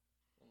Uh-huh.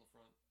 on the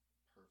front.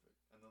 Perfect.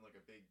 And then like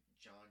a big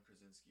John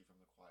Krasinski from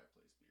The Quiet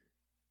Place beard.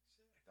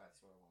 That's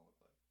what I want to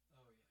look like.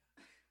 Oh yeah.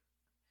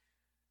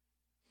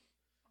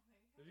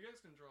 If you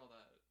guys can draw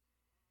that,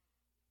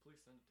 please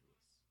send it to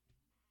us.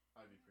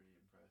 I'd be pretty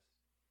impressed.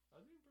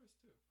 I'd be impressed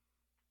too.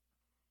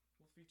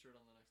 We'll feature it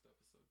on the next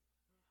episode.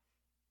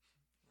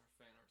 Our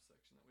fan art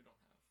section that we don't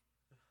have.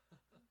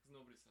 Because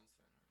nobody sends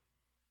fan art.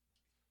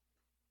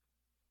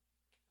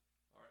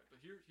 Alright, but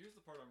here's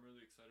the part I'm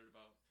really excited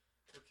about.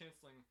 We're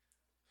canceling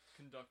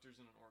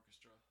conductors in an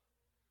orchestra.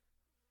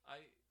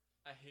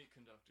 I hate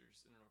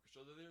conductors in an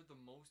orchestra. They're the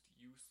most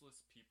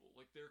useless people.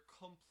 Like, they're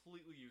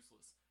completely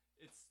useless.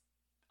 It's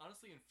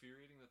honestly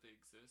infuriating that they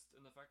exist,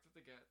 and the fact that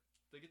they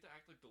get to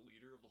act like the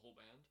leader of the whole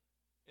band,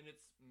 and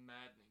it's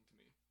maddening to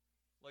me.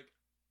 Like,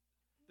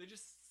 they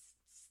just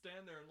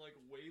stand there and like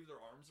wave their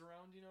arms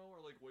around, you know, or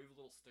like wave a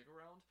little stick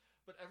around,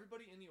 but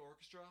everybody in the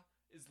orchestra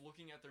is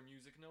looking at their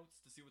music notes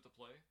to see what to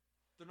play.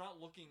 They're not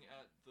looking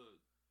at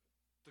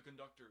the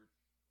conductor.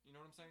 You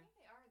know what I'm I saying? think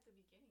they are at the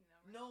beginning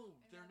though, right? No, And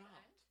they're then at the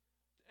not. end?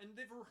 And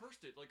they've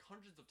rehearsed it like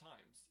hundreds of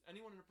times.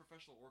 Anyone in a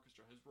professional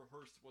orchestra has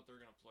rehearsed what they're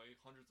gonna play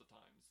hundreds of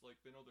times. Like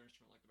they know their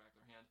instrument like the back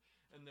of their hand,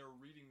 and they're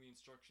reading the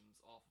instructions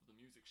off of the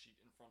music sheet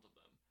in front of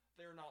them.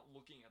 They're not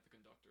looking at the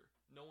conductor.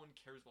 No one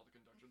cares about the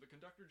conductor. The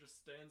conductor just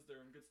stands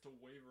there and gets to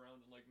wave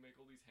around and like make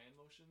all these hand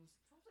motions.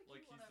 Sounds like,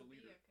 Like you he's want to the be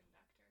leader. a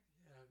conductor.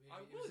 Yeah, I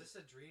was would. this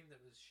a dream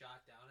that was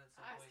shot down at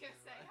some I was point? gonna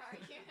in say, your how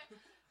life? are you?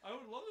 I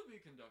would love to be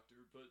a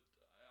conductor, but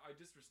I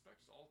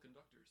disrespect all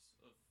conductors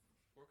of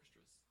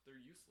orchestras. They're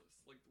useless.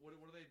 Like what do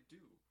they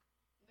do?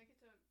 They get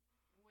to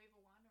wave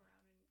a wand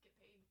around and get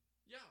paid.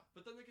 Yeah,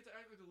 but then they get to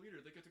act like the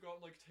leader. They get to go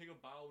out and like take a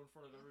bow in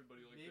front of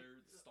everybody, like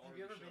they're the star Have of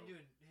you the ever show.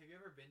 Have you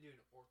ever been to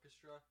an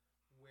orchestra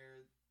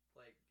where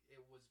like it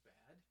was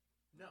bad?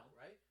 No, No.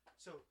 right?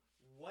 So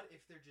what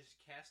if they're just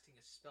casting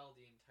a spell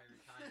the entire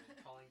time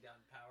and calling down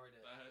power to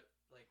That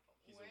like?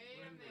 He's Wait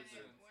a wind minute.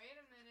 wizard. Wait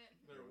a minute.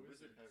 they're You're a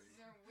wizard wizards. heavy.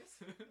 They're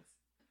wizards.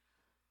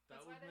 That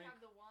That's would why they make have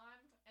the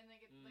wand and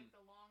they get like Mm.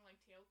 the long like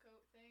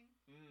tailcoat thing.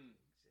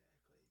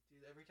 Exactly,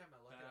 dude. Every time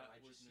I look at that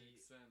them, would make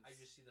sense. I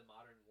just see the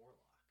modern warlock.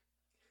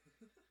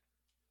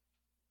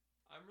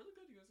 I'm really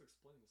glad you guys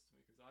explained this to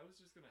me because I was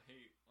just gonna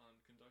hate on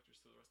conductors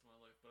for the rest of my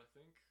life, but I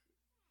think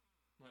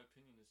my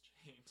opinion has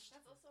changed.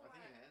 That's also I why.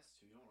 think it has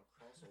to. You don't want to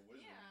cross a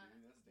wizard, Yeah.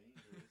 dude. That's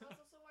dangerous.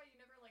 That's also why you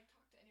never like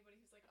talk to anybody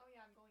who's like, oh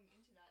yeah, I'm going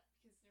into that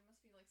because there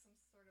must be like some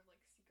sort of like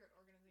secret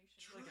organization.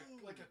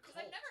 True. Like a Because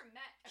I've cult. never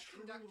met a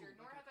True, conductor,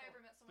 nor like a have I cult. ever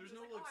met someone There's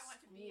who's no like, oh, like I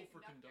want to be school a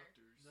for conductor.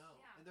 conductors. No,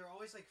 Yeah. and they're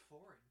always like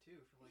foreign too,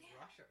 from like Yeah,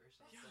 Russia or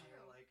something, true.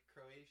 or like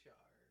Croatia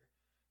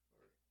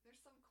There's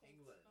some cult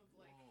England. of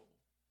like. Whoa.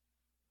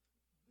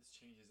 This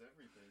changes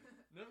everything.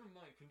 Never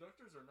mind.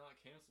 Conductors are not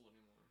canceled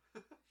anymore.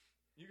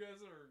 You guys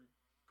are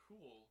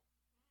cool.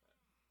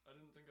 I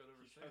didn't think I'd ever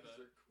You say guys that.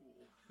 are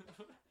cool.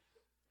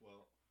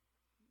 Well,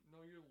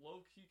 No, you're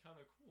low key kind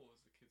of cool,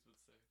 as the kids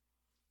would say.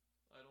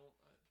 I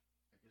I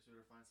guess we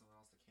better find something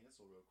else to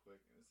cancel real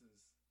quick. This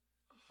is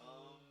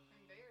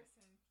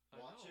Embarrassing. I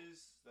know.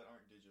 watches that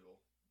aren't digital.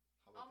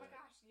 How Oh about my that?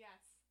 gosh,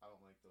 yes. I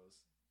don't like those.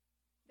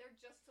 They're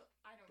just to.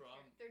 I don't Bro, care.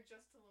 I'm- They're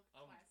just to look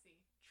I'm- classy.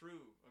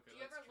 True. Okay, Do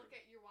you that's ever true. look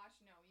at your watch?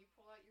 No. You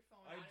pull out your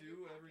phone. I out of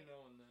do your every pocket.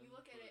 now and then. You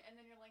look at but, it and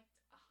then you're like,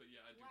 oh, But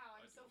yeah, I do. wow,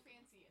 I I'm do so look at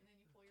fancy. And then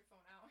you pull your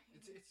phone out. And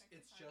It's you it's check the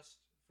it's time. just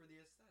for the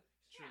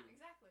aesthetics, True. Yeah,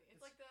 exactly.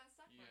 It's It's- like the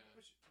stock yeah.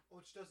 market.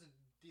 which doesn't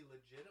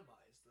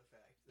delegitimize the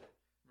fact that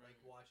Right. like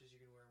watches you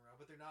can wear them around,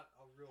 but they're not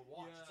a real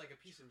watch. Yeah, It's like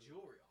a piece of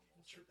true. jewelry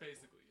almost. True, at that point.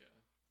 basically, yeah.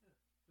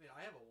 I mean,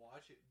 I have a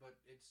watch, but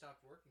it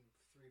stopped working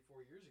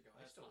 3-4 years ago.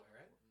 I That's still not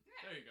wear it. important.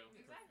 Yeah, There you go.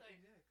 exactly.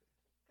 Exactly.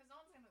 Because no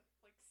one's gonna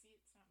like see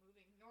it's not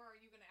moving, nor are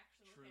you gonna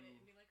actually look at it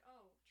and be like,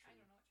 oh, I True.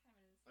 don't know what time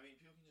it is. I mean,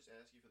 people can just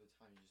ask you for the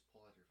time. You just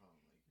pull out your phone.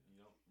 Like you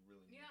don't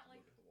really need You're not to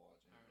like- look at the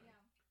watch. Alright. Anyway. Yeah.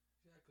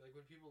 Exactly. Like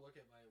when people look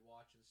at my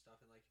watch and stuff,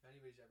 and like if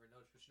anybody's ever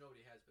noticed, which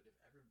nobody has, but if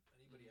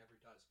anybody Mhm. ever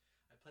does,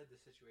 I played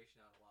this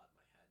situation out a lot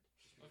in my head.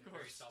 Just Of because I'm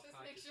very course. Just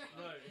make self-conscious sure.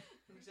 about it.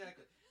 Right.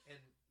 Exactly. And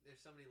if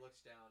somebody looks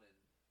down and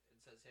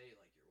says, "Hey,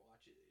 like your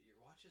watch isn't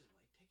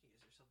like ticking.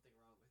 Is there something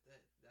wrong with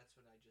it?" That's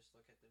when I just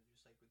look at them,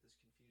 just like with this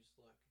confused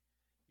look.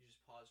 You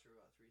just pause for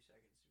about 3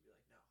 seconds and be like,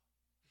 "No,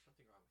 there's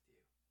something wrong with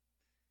you."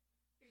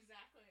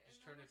 Exactly.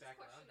 Just And turn then it just back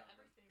question around on them.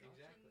 everything.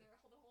 Exactly.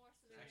 And the whole rest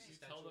of their Actually,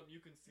 day. tell them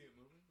you can see it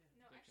moving.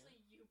 No, they actually,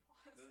 you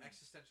pause. Then-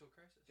 Existential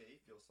crisis. They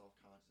feel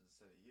self-conscious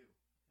instead of you.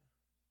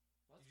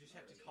 Well, You that's just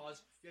have to nice. cause.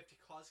 You have to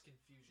cause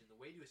confusion. The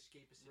way to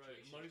escape a Right,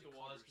 situation muddy is to the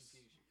cause waters.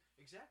 confusion.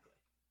 Exactly.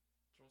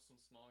 Throw some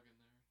smog in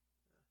there.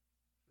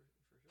 For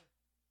sure.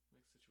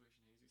 Make the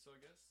situation hazy. So I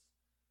guess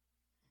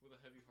with a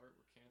heavy heart,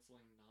 we're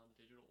canceling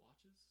non-digital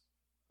watches.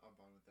 I'm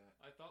fine with that.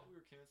 I thought we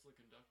were canceling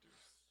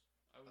conductors.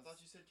 I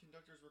thought you said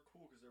conductors were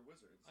cool because they're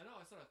wizards. I know.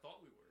 I said I thought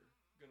we were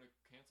gonna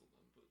cancel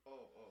them, but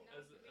Oh. No.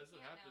 as we it can't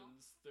now.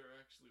 happens, they're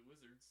actually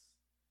wizards,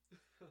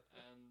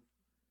 and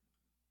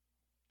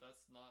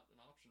that's not an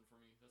option for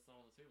me. That's not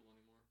on the table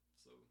anymore.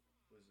 So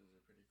Wizards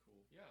are pretty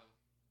cool. yeah.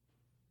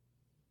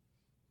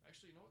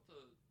 Actually, you know what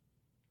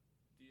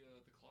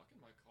the clock in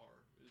my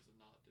car is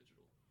not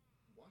digital.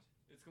 What?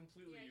 It's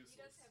completely Yeah, he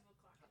useless. does have a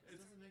clock. It It's-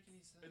 doesn't make any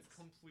sense. It's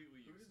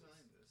completely Who useless.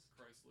 designed this?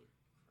 Chrysler.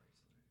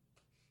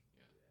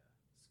 Chrysler.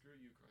 Yeah. Screw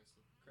you,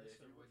 Chrysler.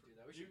 Chrysler you would were- do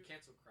that. We you- should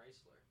cancel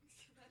Chrysler.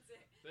 That's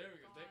it. There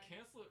we go. They Gone.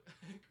 cancel it.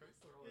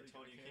 Chrysler Yeah, already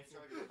Tony, you can't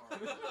canceled. drive your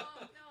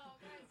car. No,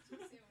 guys, too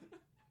soon.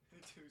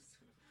 Too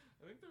soon.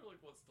 I think they're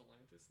like what,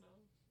 Stellantis now,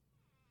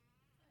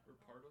 or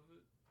part of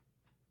it.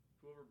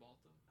 Whoever bought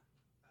them.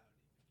 I don't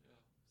even. Yeah.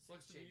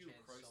 Sucks to be Change you,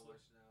 hands so Chrysler.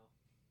 much now.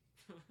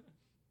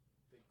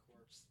 Big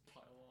corpse. Just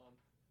pile on.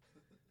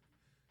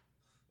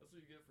 That's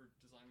what you get for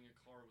designing a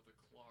car with a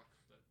clock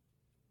that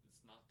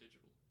is not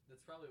digital.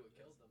 That's probably what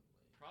killed them.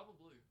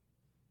 Probably.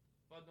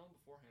 If I'd known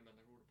beforehand, I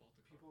never would have bought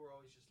the car. People were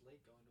always just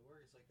late going to work.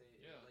 It's like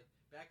Yeah. like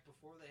back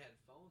before they had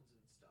phones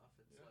and stuff.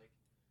 It's Yeah. like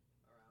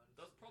around.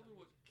 That's probably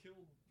what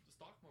killed the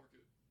stock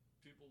market.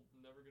 People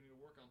never getting to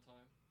work on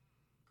time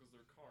because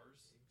their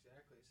cars.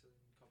 Exactly. So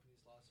then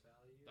companies lost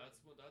value. That's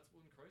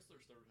when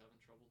Chrysler started having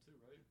trouble too,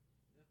 right?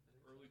 Yeah, I think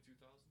early 2000s,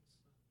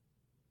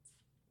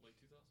 late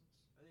 2000s.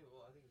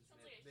 I think it's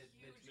Sounds like a mid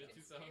huge mid-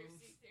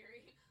 conspiracy 2000s.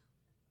 theory. I don't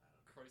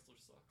know. Chrysler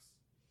sucks.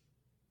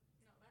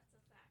 No, that's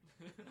a fact.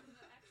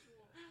 The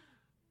actual.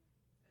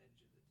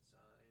 Engine, the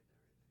design,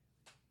 everything.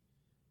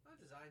 The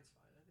design's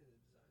fine. I think the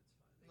design's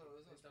fine. No,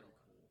 that they've sounds done a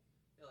pretty lot. cool.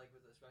 Yeah, like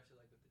especially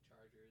like with the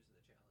Chargers and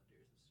the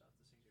Challengers and stuff.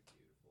 Those things are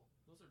beautiful.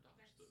 Those are Dodge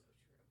That's though. so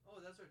true. Oh,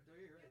 that's what. No,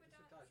 you're Yeah, right. but That's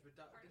what Dodge Dodge. is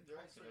But part of didn't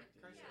They're all Chrysler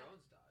connected, yeah.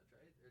 owns Dodge,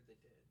 right? Or they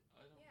did.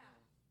 I don't Yeah.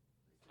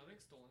 know. I think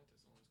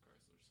Stellantis owns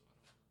Chrysler, so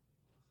I don't know.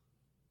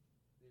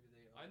 Maybe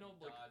they. I know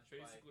own like Dodge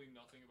basically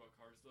nothing about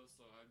cars though,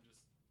 so I'm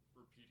just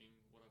repeating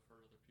what I've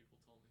heard other people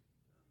tell me.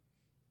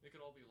 They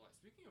could all be lies.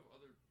 Speaking of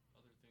other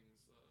things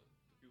that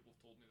people have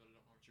told me that I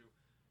don't know are true,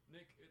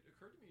 Nick, it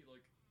occurred to me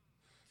like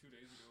 2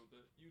 days ago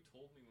that you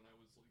told me when I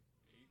was like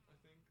 8, I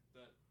think,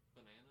 that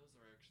bananas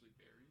are actually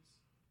berries.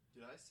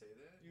 Did I say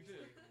that? You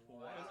did.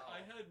 Wow.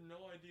 I had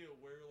no idea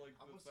where like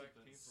I the must have fact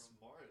been came from,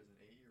 smart as an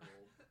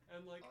 8-year-old.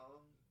 and like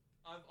um,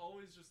 I've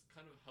always just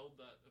kind of held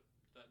that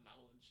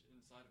knowledge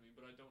inside of me,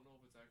 but I don't know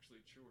if it's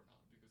actually true or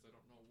not because I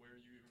don't know where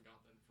you even got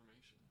that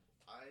information.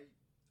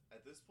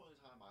 at this point in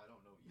time, I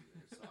don't know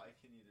either, so I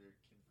can neither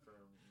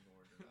confirm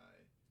nor deny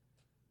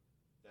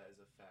that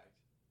is a fact.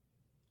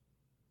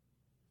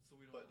 So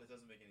we don't. But know. that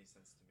doesn't make any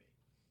sense to me.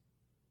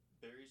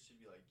 Berries should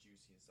be like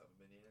juicy and stuff.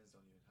 Bananas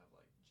don't even have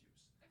like juice.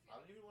 I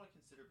don't even want to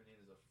consider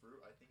bananas a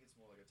fruit. I think it's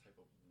more like a type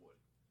of wood.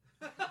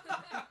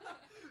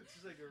 It's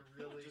just like a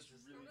really Just A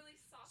really really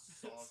soft.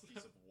 soft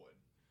piece of wood.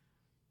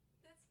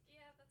 That's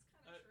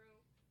kind of true.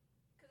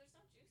 Because there's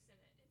no juice in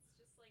it. It's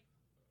just like.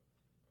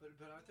 But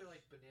aren't there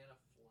like banana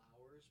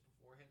flowers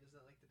beforehand? Isn't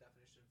that like the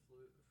definition of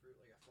fruit?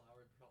 Like a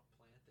flowered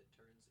plant that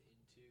turns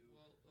into.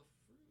 Well, a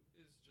fruit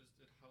is just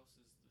it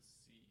houses the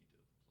seed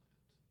of the plant.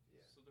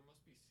 Yeah. So there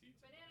must be seeds.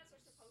 in Bananas are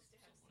bananas supposed to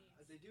have somewhere.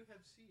 seeds. They do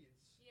have seeds.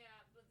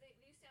 Yeah, but they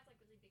used to have like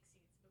really big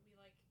seeds. But we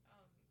like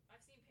I've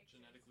seen pictures.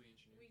 Genetically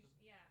engineered them.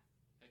 Yeah.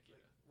 Heck yeah.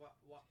 Like,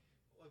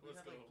 like we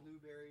Let's have like go.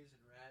 blueberries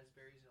and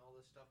raspberries and all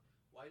this stuff.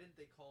 Why didn't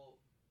they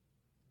call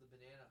the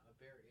banana a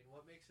berry? And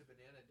what makes a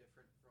banana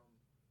different from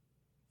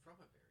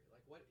a berry?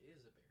 Like, what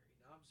is a berry?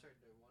 Now I'm starting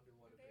to wonder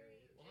what a berry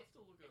is. We'll have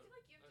to look I at. feel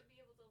like you have to be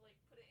able to like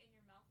put it in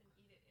your mouth and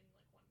eat it in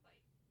like one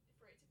bite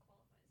for it to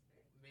qualify as a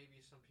berry. Maybe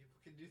some people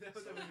can do that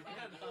with a Some people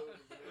banana. know.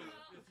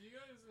 If you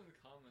guys in the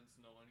comments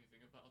know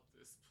anything about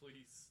this,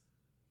 please.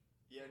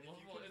 Yeah, and if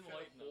you Well, can fit a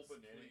enlighten whole us,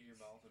 banana in your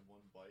please. mouth in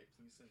one bite,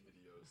 please send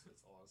videos.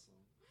 That's awesome.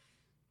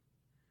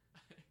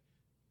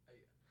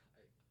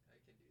 I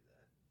can do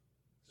that.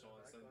 So Sean,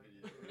 I'm not send going to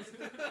videos.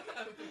 do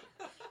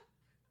it.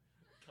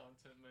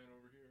 Content man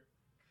over here.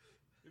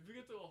 If we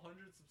get to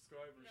 100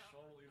 subscribers, No.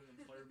 Sean will eat an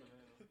entire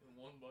banana in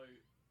one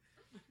bite.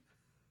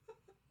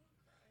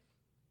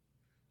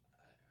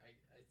 I'll cry. I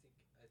think I can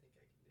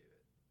do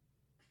it.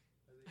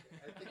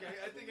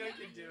 I think I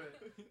can do it.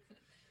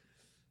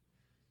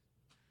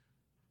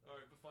 All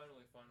right, but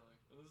finally,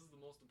 and this is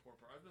the most important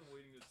part. I've been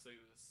waiting to say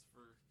this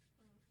for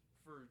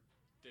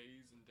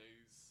days and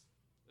days.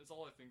 It's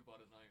all I think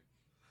about at night.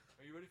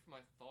 Are you ready for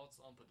my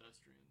thoughts on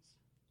pedestrians?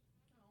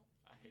 No.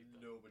 I hate them.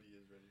 Nobody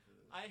is ready for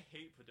this. I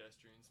hate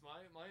pedestrians.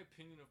 My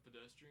opinion of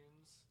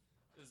pedestrians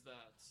is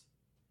that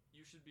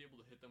you should be able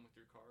to hit them with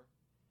your car.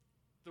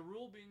 The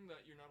rule being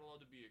that you're not allowed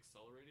to be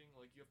accelerating.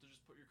 Like, you have to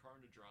just put your car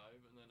into drive,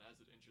 and then as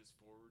it inches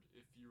forward,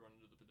 if you run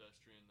into the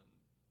pedestrian, then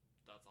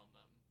that's on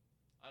them.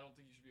 I don't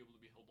think you should be able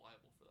to be held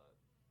liable for that.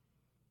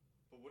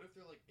 But what if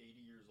they're like 80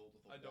 years old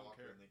with a I don't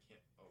walker care. and they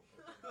can't? Oh,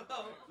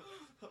 Whoa.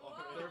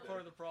 They're part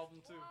of the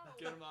problem too. Whoa.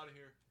 Get them out of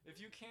here. If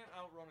you can't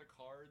outrun a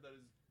car that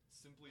is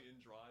simply in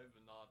drive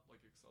and not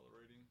like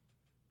accelerating,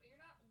 But you're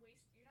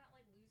not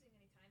like losing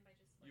any time by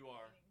just like You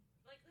are. waiting.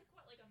 Like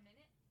what, like a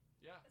minute?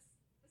 yeah,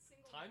 A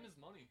single time minute?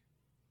 is money.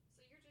 So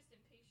you're just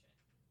impatient.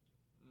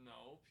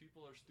 No,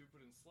 people are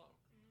stupid and slow,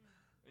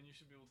 Mm. and you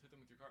should be able to hit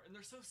them with your car. And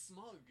they're so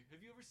smug.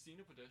 Have you ever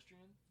seen a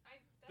pedestrian? I've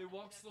They been a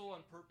walk slow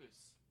on pedestrian. purpose.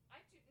 I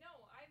do. No,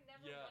 I've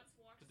never Yeah, once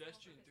walked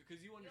Pedestrian, slow on purpose. because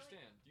you The only-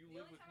 understand. You The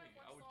live only with time me. I've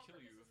walked I would slow on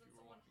kill you purpose if is you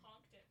when were someone walking.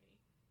 honked at me.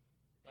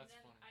 That's and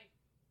then funny. I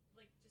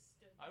like just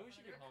stood. I in wish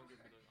front you of could their honk at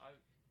car.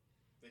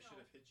 pedestrians. They should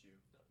No. have hit you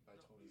by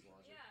No. Tony's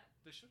logic. Yeah.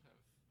 They should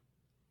have.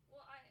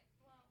 Well,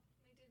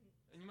 they didn't.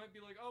 And you might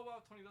be like, oh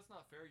wow, Tony, that's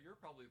not fair. You're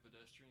probably a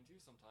pedestrian too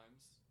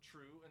sometimes.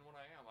 True, and when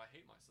I am, I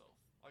hate myself.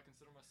 I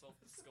consider myself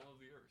the scum of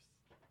the earth.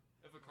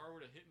 If a car were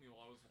to hit me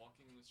while I was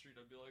walking in the street,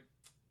 I'd be like,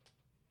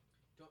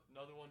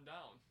 another one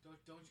down.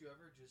 Don't you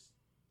ever just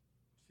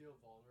feel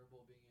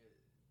vulnerable being a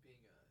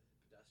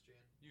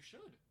pedestrian? You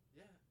should.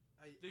 Yeah.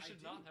 They should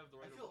do. not have the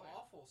right I of feel way.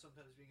 awful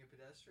sometimes being a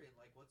pedestrian.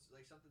 Like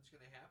something's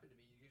gonna happen to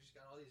me. You just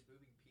got all these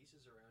moving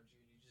pieces around you,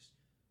 and you just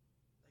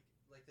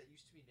like that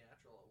used to be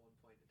natural at one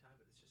point in time,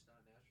 but it's just not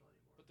natural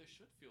anymore. But they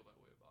should feel that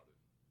way about it.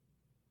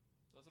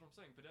 That's what I'm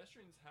saying.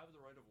 Pedestrians have the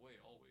right of way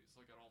always,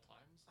 like at all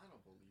times. I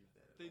don't believe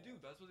that. At They all.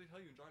 do. That's what they tell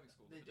you in driving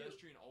school. They The do.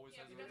 pedestrian always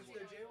Yeah, has the even right if of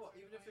because way. they're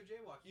even if they're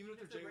jaywalking, Even if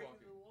they're breaking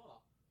jaywalking. the law.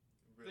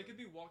 Really? They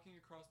could be walking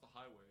across the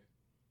highway,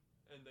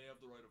 and they have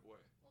the right of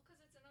way. Well,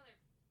 because it's another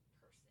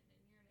person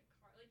and you're in a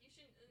car. Like you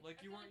shouldn't. Like,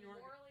 I you feel weren't- like you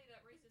weren't- morally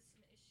that raises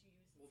some issues.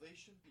 Well, they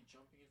shouldn't be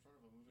jumping in front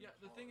of a moving Yeah,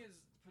 car. the thing is,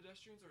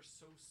 pedestrians are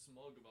so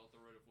smug about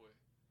the right of way.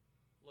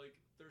 Like,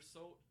 they're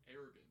so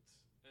arrogant,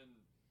 and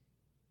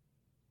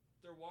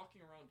they're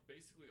walking around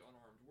basically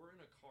unarmed. We're in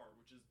a car,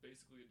 which is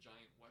basically a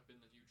giant weapon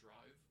that you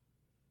drive.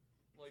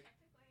 Like,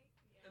 Technically,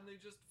 yeah. and they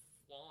just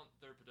flaunt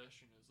their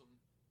pedestrianism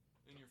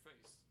in your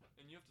face,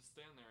 and you have to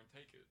stand there and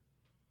take it.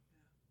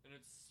 Yeah. And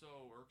it's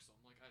so irksome.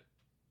 Like, it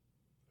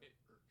Irksome.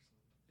 is irksome.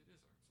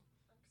 Irksome.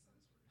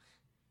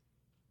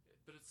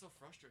 But it's so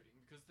frustrating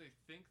because they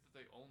think that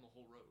they own the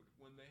whole road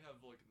when they have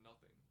like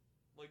nothing.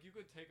 Like, you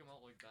could take them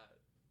out like that.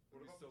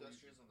 What It'd be about so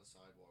pedestrians easy. on the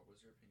sidewalk?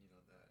 What's your opinion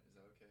on that? Is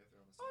that okay if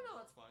they're on the Oh sidewalk? no,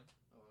 that's fine.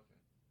 Oh, okay.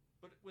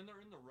 But when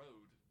they're in the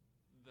road,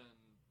 then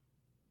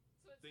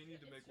So it's they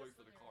need to it's make way just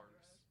for when the they're on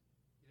cars. road.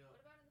 You know,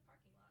 What about in the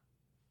parking lot?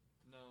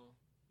 No,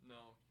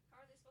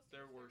 How are they supposed to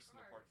they're use their worse in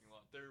the cars? parking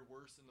lot. They're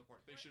worse in the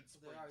park. They What? should they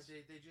sprint. are.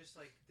 They just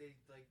like they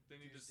They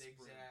need do to sprint.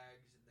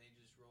 zigzags and they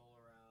just roll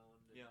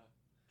around. And Yeah,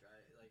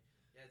 Drive, like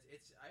yeah,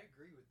 it's I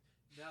agree with.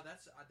 Now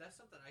that's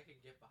something I can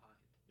get behind.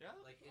 yeah.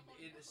 Like Oh,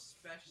 in no.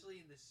 especially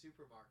in the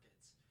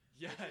supermarkets.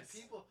 Yes. Like, the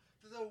people,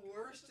 they're the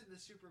worst in the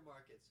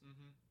supermarkets.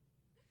 Mm-hmm.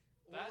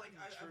 Or That like and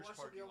I church watched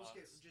somebody parking almost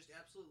get lots. just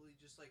absolutely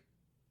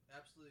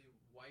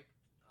wiped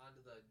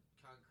onto the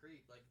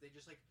concrete. Like they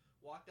just like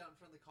walked out in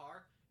front of the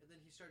car and then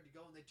he started to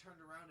go and they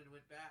turned around and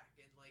went back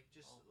and like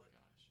just Oh my like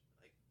gosh.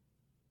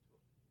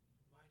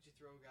 why'd you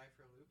throw a guy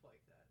for a loop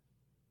like that?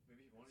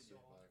 Maybe he wanted to so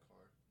get hit by a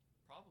car.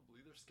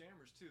 Probably they're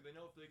scammers too. They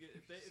know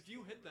if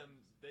you hit them,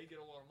 they get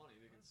a lot of money.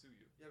 They can sue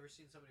you. You ever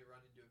seen somebody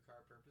run into a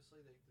car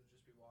purposely? They'll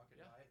just be walking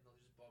Yeah. by it and they'll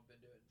just bump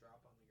into it and drop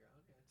on the ground.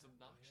 Yeah, It's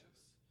obnoxious.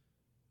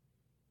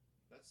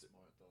 That's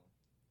smart though.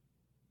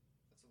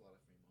 That's a lot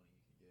of free money you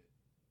could get.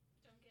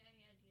 Don't get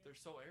any idea. They're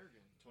so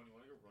arrogant. Tony,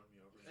 wanna go run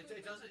me over?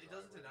 It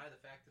doesn't deny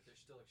the fact that they're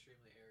still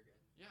extremely arrogant.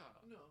 Yeah.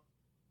 No,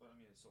 but I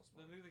mean it's so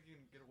They smart. think they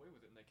can get away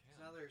with it, and they So can.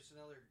 now they're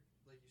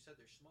like you said,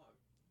 they're smug.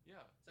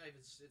 Yeah.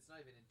 It's not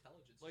even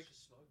intelligence. Like, it's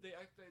just smug. They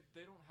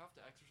don't have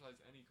to exercise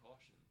any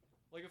caution.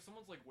 Like, if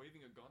someone's like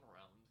waving a gun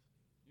around,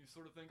 you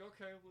sort of think,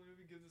 okay, well,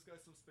 maybe give this guy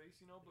some space,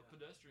 you know. But Yeah.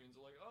 pedestrians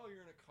are like, oh,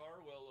 you're in a car.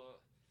 Well,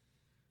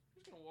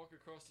 you're just gonna walk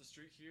across the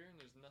street here, and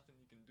there's nothing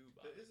you can do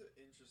about That it. is an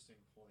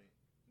interesting point.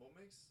 What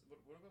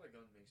about a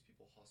gun makes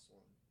people hustle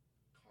and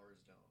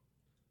cars don't?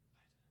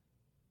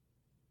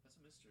 That's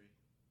a mystery.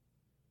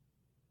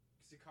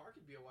 Because the car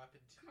could be a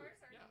weapon too.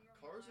 Cars are Yeah.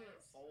 Cars are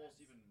normalized. almost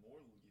That's- even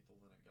more lethal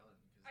than a gun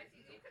because I they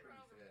think go you could pretty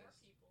run over more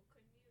fast. people,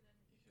 couldn't you? Than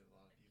You hit a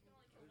lot of like, you people. can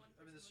only with kill cars. one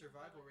I mean, the person with a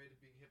survival bullet. rate of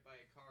being hit by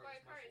a car By a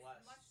is car much is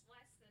less. much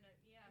less than Than a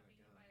being hit gun.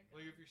 by a gun.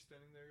 Like, if you're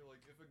standing there,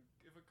 like,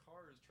 if a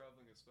car is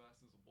traveling as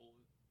fast as a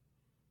bullet,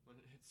 when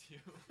it hits you,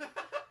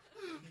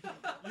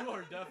 you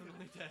are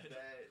definitely dead.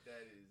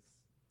 That is.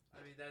 I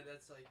mean,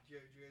 that's like. Do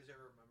you guys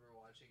ever remember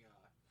watching?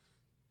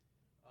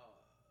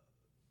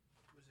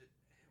 Was it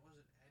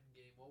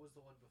Endgame? What was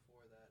the one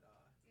before that?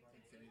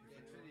 Infinity Wars?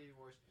 Wars. Infinity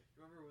Wars.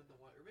 You remember when the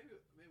one, or maybe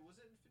was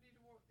it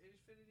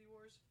Infinity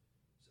Wars?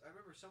 So I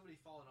remember somebody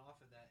falling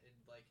off in that and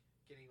like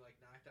getting like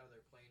knocked out of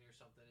their plane or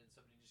something, and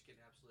somebody just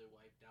getting absolutely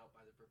wiped out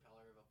by the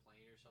propeller of a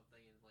plane or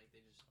something, and like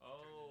they just. Oh,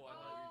 turned into I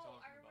know what you're Oh,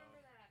 talking I remember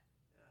about. that.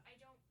 Yeah. I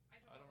don't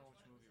I don't know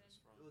which which one movie it was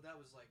in. from. Well, that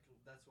was like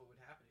that's what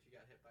would happen if you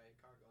got hit by a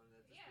car going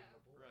at the speed of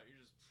a bullet. Right, you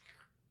just.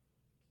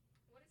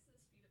 What is the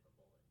speed of a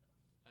bullet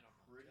though? I don't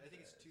know. Pretty I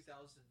think it's fast.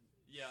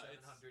 2,780 Yeah,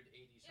 it's- something.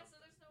 Yeah, so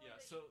there's no way Yeah,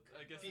 that so you could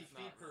I guess go it's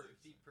not really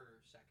feet per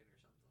second or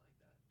something like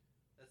that.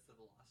 That's the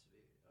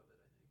velocity of it,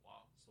 I think.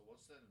 Wow, So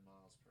what's that in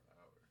miles per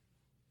hour?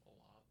 a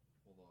lot.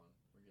 Hold on,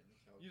 we're getting the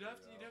calculator.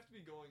 You'd have to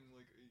be going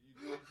like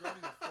you're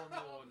driving a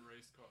Formula One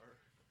race car.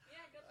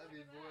 Yeah, good I luck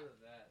mean, with more that. than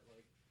that,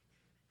 like.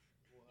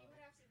 You would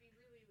have to be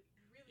really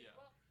Yeah.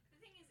 well. The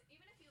thing is,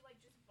 even if you like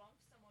just bump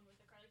someone with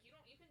a car,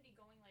 like you can be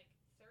going like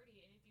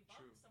 30, and if you bump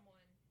True. someone,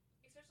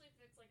 especially if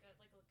it's like a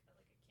kid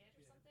or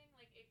Yeah. something,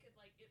 like it could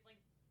like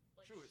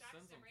True, it shocks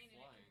sends their them brain and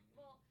flying. it can,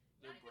 well,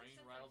 Their not even brain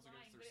just rattles flying,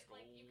 against but their it, skull.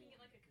 like you can get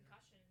like a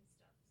concussion and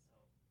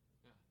stuff.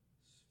 So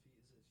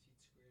Feet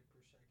squared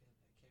per second.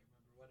 I can't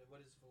remember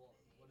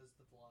what is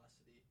the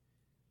velocity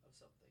of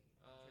something.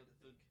 I'm trying to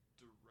The think.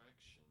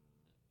 direction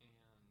and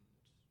speed.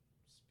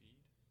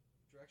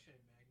 Direction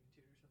and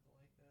magnitude or something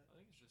like that. I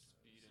think it's just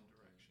speed and something.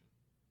 direction.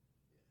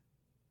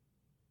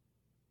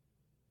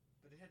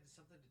 But it had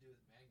something to do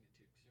with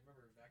magnitude because you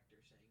remember Vector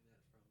saying that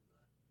from the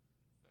Vector.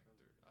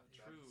 True.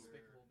 True.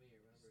 Despicable Me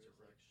or whatever. It's It was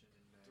like. direction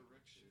and magnitude.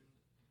 Direction.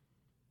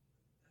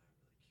 I'm really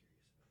curious about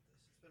this.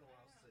 It's been a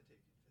while since I taken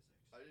physics.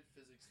 I did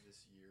physics this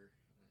year,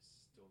 and I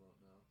still don't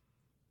know.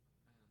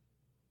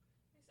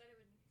 I said it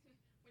would.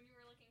 When you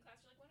were like in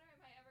class, you're like, when am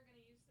I ever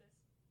gonna use this?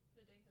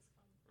 The day has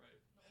come.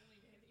 Right. The only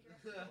day that you're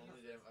The ever gonna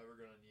only use day this. I'm ever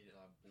gonna need it,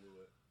 and I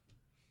blew it.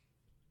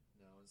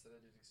 No, instead I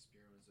did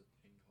experiments with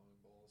ping pong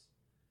balls.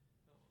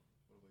 Oh.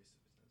 What a waste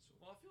of potential.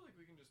 Well, I feel like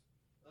we can just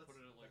Let's put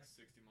it at like back-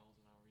 60 miles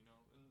an hour, you know,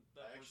 and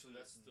that Actually, person is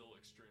that's still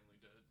extremely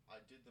dead.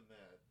 I did the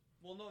math.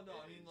 Well, no,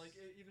 I It mean, like,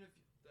 is- even if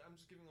I'm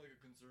just giving like a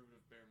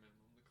conservative bare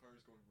minimum, the car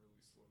is going really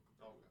slow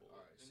compared to Okay, a bullet,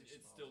 alright, and 60 it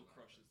miles still an hour.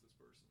 crushes this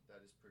person.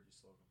 That is pretty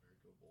slow compared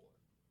to a bullet.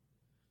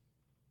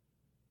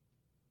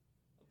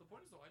 The point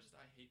honest though,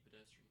 I hate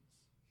pedestrians.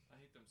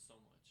 I hate them so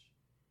much.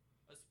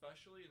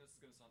 Especially, and this is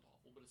gonna sound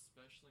awful, but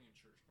especially in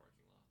church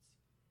parking lots.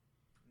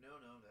 No,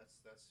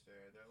 that's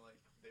fair.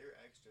 They're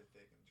extra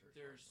thick in church.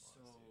 They're parking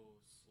so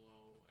lots,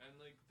 slow, and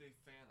like they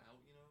fan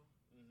out. You know,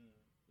 dude.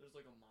 there's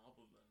like a mob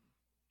of them.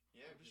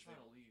 Yeah, I'm just trying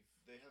to leave.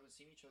 They haven't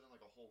seen each other in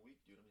like a whole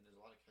week, dude. I mean, there's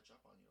a lot to catch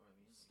up on. You know what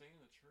I mean? Stay in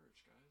the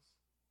church, guys.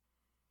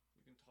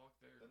 We can talk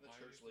there. Then the Why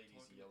do church you have to ladies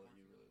talk in the yell at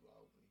parking you lot? really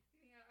loudly.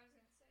 Yeah, I was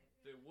gonna say.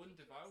 They wouldn't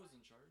if I was outside.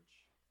 in charge.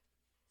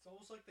 It's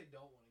almost like they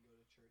don't want to go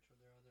to church when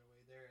they're on their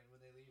way there, and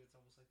when they leave, it's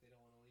almost like they don't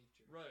want to leave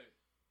church. Right.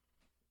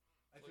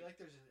 I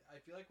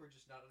feel like we're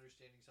just not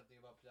understanding something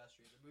about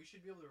pedestrians, and we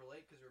should be able to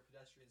relate because we're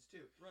pedestrians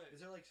too. Right.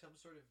 Is there like some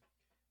sort of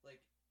like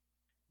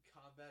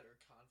combat or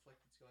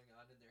conflict that's going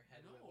on in their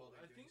head No, while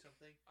they're I doing think-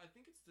 something? I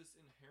think it's this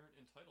inherent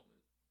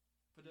entitlement.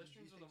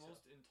 Pedestrians You are the think so?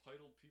 most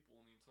entitled people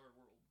in the entire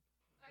world.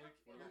 I like,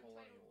 don't feel what about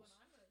entitled millennials? when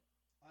I'm a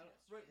I don't.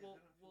 Right. yeah, Well,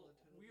 I don't feel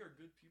entitled we to are it.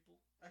 good people.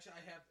 Actually,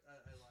 I lied. I have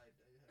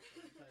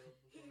felt entitled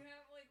before. You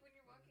have like when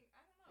you're walking. I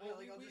don't know. Well, Well,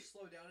 like I'll we- just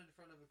slow down in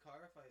front of a car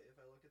if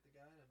I look at the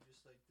guy and I'm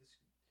just like this.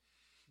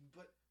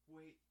 But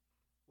wait,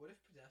 what if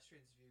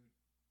pedestrians view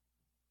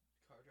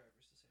car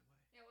drivers the same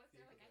way? Yeah, what if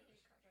they're like, I vehicle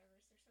hate car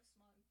drivers. They're so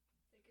smug.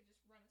 They could just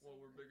run us Well,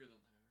 over. we're bigger than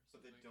they are, so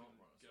But they don't can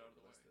run us get out of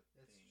the over, way. that's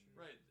the That's thing.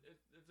 true. Right.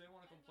 If they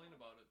want to I complain know.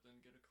 about it, then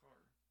get a car.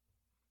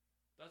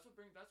 That's what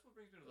brings me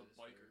to That the is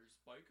fair. bikers.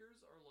 Bikers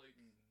are like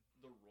Mhm.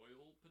 the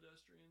royal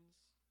pedestrians,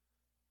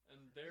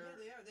 and Yeah, they're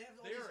they are. They have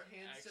all they these are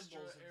hand extra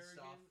symbols and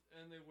arrogant, stuff.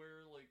 and they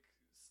wear like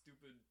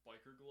stupid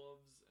biker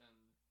gloves and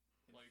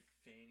And like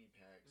fanny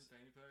packs. and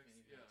fanny packs.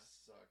 Fanny Yeah, packs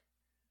suck.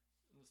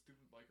 and the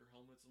stupid biker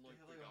helmets and They like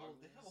have the like a goggles.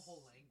 whole. They have a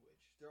whole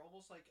language. They're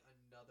almost like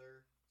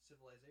another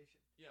civilization.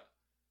 Yeah.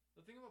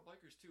 The thing about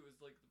bikers too is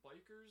like the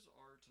bikers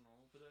are to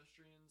normal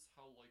pedestrians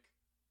how like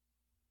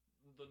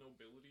the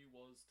nobility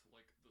was to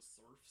like the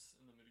serfs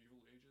in the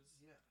medieval ages.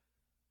 Yeah.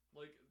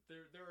 Like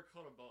they're a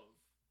cut above,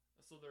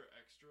 so they're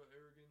extra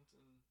arrogant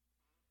and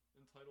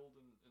entitled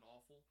and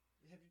awful.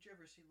 Have you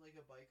ever seen like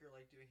a biker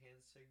like do a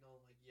hand signal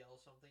and like yell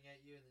something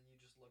at you and then you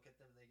just look at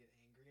them and they get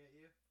angry at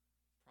you?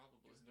 Probably.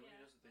 Because nobody Yeah,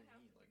 knows what they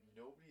that mean. happens. Like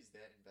nobody's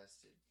that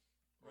invested.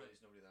 Or Right. at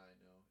least nobody that I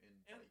know in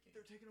And biking.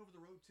 they're taking over the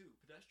road too.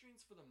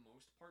 Pedestrians, for the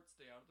most part,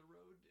 stay out of the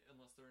road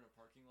unless they're in a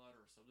parking lot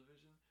or a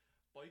subdivision.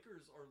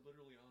 Bikers are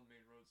literally on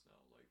main roads now.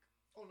 Like,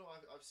 Oh no,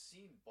 I've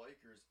seen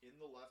bikers in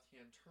the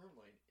left-hand turn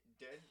lane,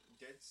 dead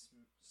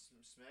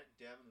smack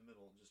dab in the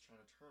middle, just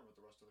trying to turn with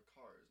the rest of the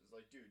cars. It's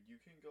like, dude, you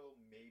can go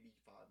maybe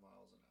 5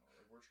 miles an hour.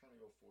 Like we're trying to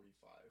go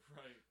 45.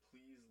 right?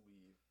 Please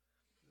leave.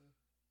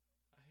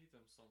 I hate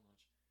them so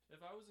much.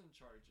 If I was in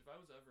charge, if I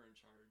was ever in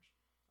charge,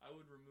 I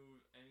would remove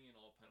any and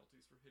all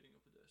penalties for hitting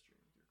a pedestrian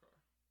with your car.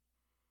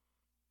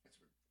 That's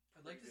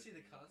I'd like to pretty see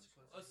the good thing.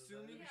 consequences.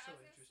 Assuming- of Yeah, that. I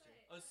It'd was be so gonna interesting.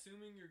 say.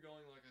 Assuming you're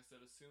going, like I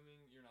said, assuming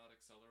you're not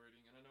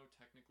accelerating, and I know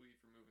technically if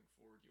you're moving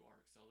forward, you are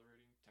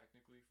accelerating,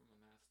 technically from a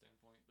math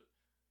standpoint, but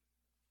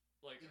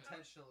like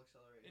Intentional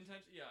acceleration.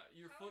 yeah,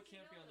 your How foot would you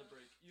can't be know on the though?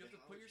 brake. You have Yeah,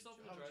 to how put would you yourself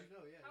in judge? the How drive. would you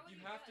know? Yeah. How would You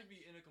you have to judge? be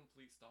in a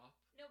complete stop.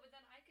 No, but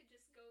then I could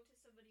just go to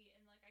somebody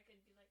and like I could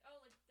be like, oh,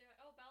 like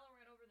Bella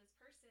ran over this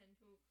person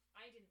who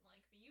I didn't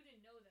like, but you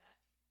didn't know that.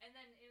 And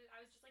then I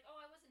was just like, oh,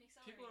 I wasn't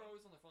accelerating. People are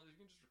always on their phones. You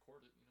can just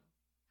record it, you know.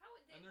 How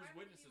would they? and there's why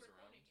would witnesses they be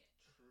around. recording it?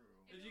 True.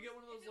 If you get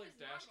one of those, if it like,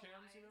 was dash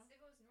cams, you know? normalized,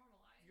 If it was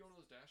normalized. You get one of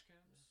those dash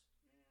cams,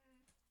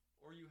 Mm,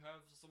 or you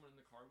have someone in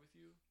the car with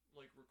you,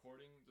 like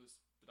recording the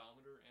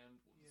speedometer and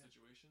the Yeah.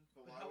 situation.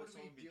 But But why how would would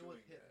we someone be deal doing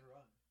with hit that? and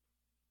run?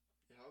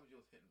 Yeah, how would you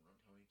deal with hit and run,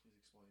 Tony? Please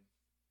explain.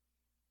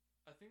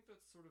 I think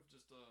that's sort of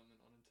just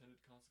an unintended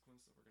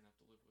consequence that we're gonna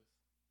have to live with.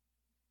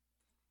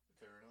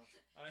 Fair enough.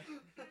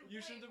 You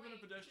shouldn't have been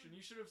a Wait. pedestrian.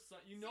 You should have.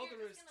 You so know the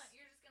you're risks.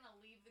 you're just gonna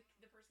leave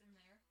the person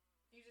there.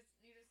 You just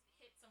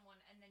hit someone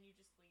and then you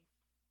just leave.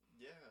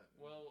 Yeah.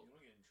 Well- you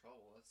don't get in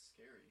trouble. That's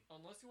scary.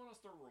 Unless you want to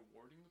start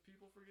rewarding the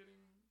people for getting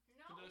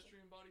No.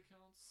 pedestrian body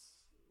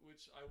counts,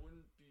 which I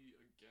wouldn't be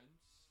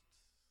against.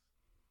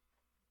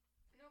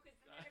 No, because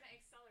then they're gonna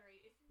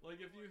accelerate. Like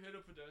if you hit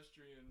a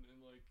pedestrian and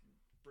like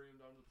bring him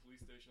down to the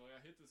police station, like I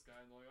hit this guy,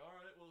 and they're like, all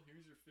right, well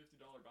here's your $50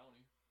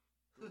 bounty.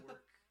 Good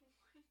work.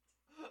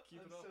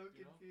 Keep I'm it up, so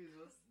you know?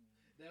 confused.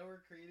 Now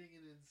we're creating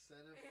an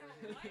incentive for Yeah,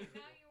 him. why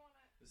now you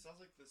wanna? This sounds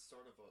like the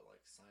start of a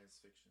like science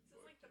fiction This is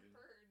book, like the dude.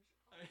 purge.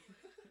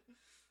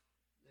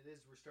 It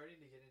is. We're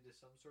starting to get into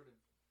some sort of,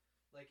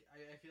 like,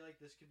 I feel like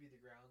this could be the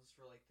grounds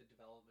for like the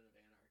development of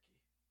anarchy.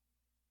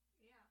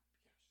 Yeah,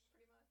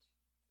 Yes. pretty much.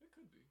 It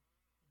could be.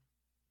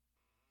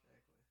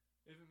 Exactly.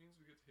 If it means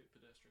we get to hit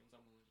pedestrians,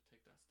 I'm willing to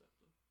take that step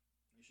though.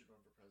 You should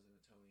run for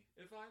president, Tony.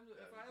 If That'd be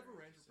I ever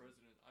very ran for interesting.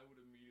 president, I would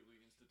immediately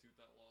institute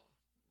that law.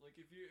 Like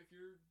if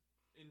you're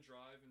in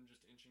drive and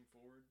just inching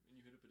forward and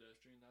you hit a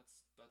pedestrian,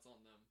 that's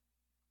on them.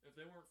 If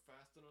they weren't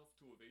fast enough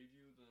to evade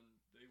you, then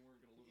they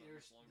weren't gonna live that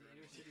much longer. The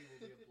inner anyway. city will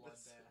be a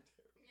That's so bloodbath.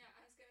 terrible. Yeah,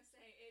 I was gonna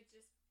say it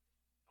just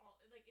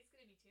like it's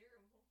gonna be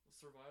terrible.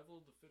 Survival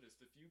of the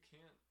fittest. If you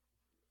can't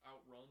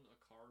outrun a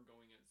car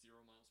going at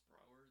 0 miles per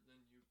hour, then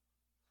you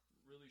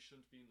really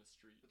shouldn't be in the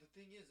street. But the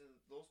thing is, in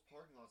those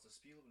parking lots, the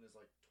speed limit is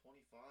like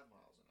 25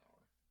 miles an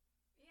hour.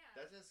 Yeah.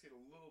 That's That's asking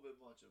a little bit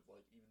much of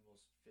like even the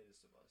most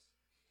fittest of us.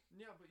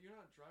 Yeah, but you're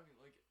not driving.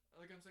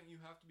 Like I'm saying, you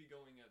have to be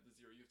going at the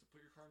zero. You have to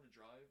put your car in the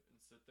drive and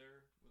sit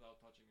there without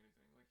touching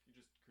anything. Like you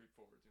just creep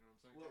forwards. You know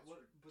what I'm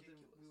saying? But then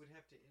ridiculous. we would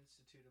have to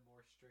institute a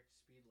more strict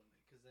speed limit,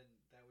 because then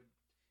that would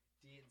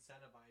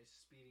de-incentivize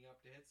speeding up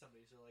to hit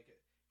somebody. So like if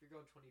you're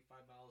going 25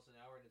 miles an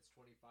hour and it's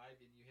 25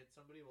 and you hit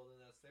somebody, well then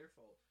that's their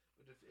fault.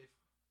 But if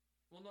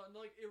Well, not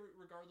like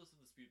regardless of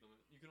the speed limit,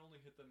 you can only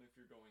hit them if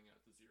you're going at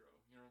the zero.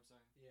 You know what I'm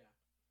saying? yeah,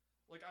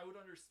 Like I would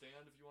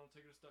understand if you want to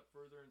take it a step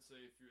further and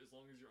say if you're as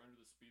long as you're under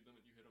the speed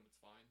limit, you hit them,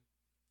 it's fine.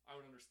 I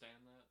would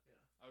understand that.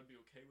 Yeah. I would be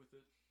okay with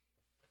it.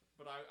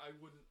 But I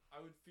wouldn't. I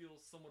would feel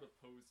somewhat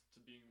opposed to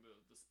being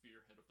the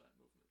spearhead of that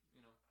movement. You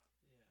know.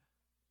 yeah.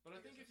 But I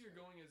I think guess if you're that's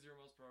going at 0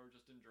 miles per hour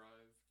just in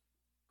drive,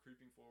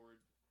 creeping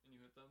forward, and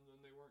you hit them, then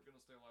they weren't gonna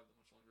stay alive that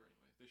much longer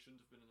anyway. They shouldn't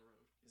have been in the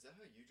road. Is that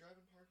how you drive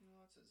in parking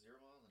lots at 0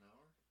 miles an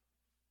hour?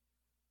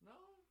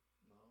 No,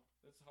 No.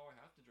 that's how I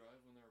have to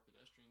drive when there are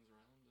pedestrians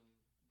around, and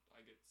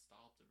I get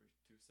stopped every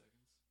 2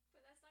 seconds.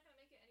 But that's not gonna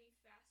make it any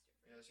faster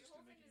for Yeah, you. it's Your just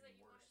whole gonna thing make is it that you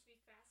even want it worse. to be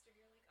faster.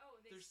 You're like, oh,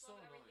 they They're so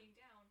slowed annoying. everything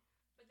down.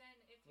 But then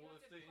if you Well,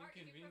 have if to they park,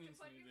 inconvenience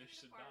put me, your they car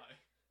should in the park. die.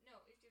 No,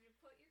 if you have to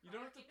put your car You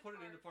don't have to in put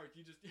the it in the park.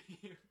 You just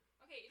you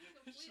Okay, if you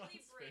completely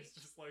Sean's brake. face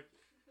just like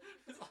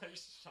his eyes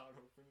shot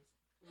open.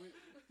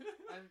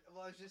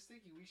 Well, I was just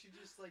thinking we should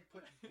just like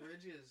put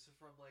bridges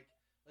from like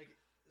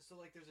so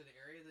like there's an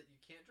area that you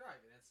can't drive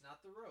and it's not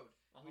the road.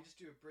 Uh-huh. We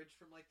just do a bridge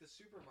from like the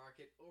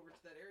supermarket over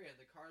to that area, and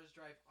the cars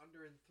drive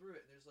under and through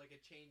it. And there's like a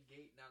chain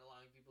gate not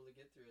allowing people to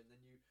get through, and then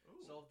you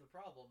Ooh. solve the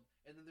problem.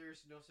 And then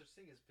there's no such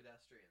thing as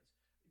pedestrians.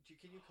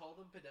 Can you call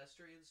them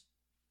pedestrians?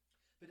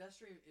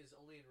 Pedestrian is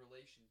only in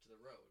relation to the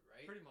road,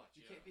 right? Pretty much.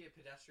 You Yeah. can't be a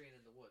pedestrian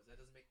in the woods. That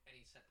doesn't make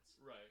any sense.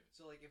 Right.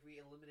 So like if we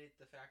eliminate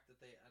the fact that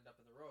they end up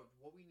in the road,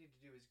 what we need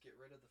to do is get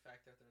rid of the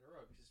fact that they're in the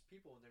road, because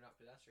people when they're not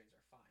pedestrians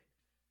are fine.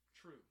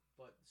 True.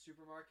 But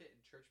supermarket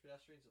and church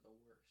pedestrians are the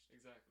worst.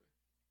 Exactly.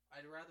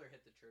 I'd rather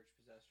hit the church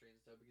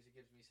pedestrians though, because it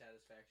gives me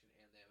satisfaction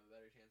and they have a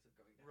better chance of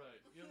going down. Right.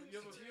 You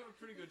have a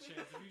pretty good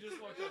chance if you just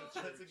walk out of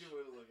church. That's a good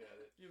way to look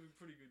at it. You have a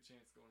pretty good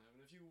chance going to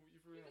heaven. If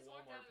you're in a You just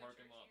walked Walmart out of the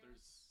parking church, lot, yeah.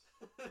 there's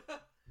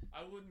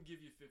I wouldn't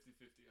give you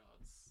 50-50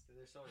 odds. Dude,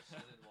 there's so much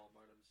sin in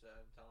Walmart. I'm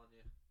telling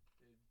you,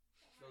 dude.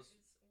 Walmart Those-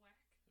 is whack.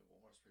 Yeah,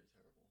 Walmart's pretty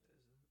terrible. Isn't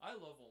it? I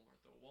love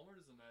Walmart though. Walmart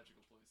is a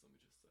magical place. Let me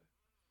just say,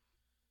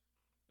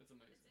 it's It's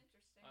amazing.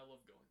 interesting. I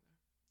love going there.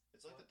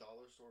 It's like the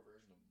dollar store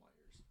version of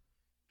Myers.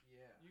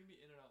 Yeah, You can be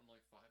in and out in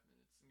like 5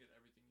 minutes and get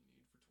everything you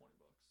need for $20.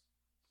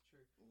 it's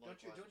true.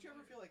 Likewise Don't you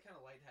ever with feel Myers. like kind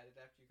of lightheaded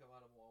after you come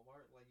out of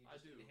Walmart? Like you I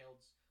just do. inhaled,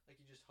 like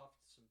you just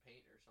huffed some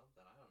paint or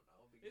something. I don't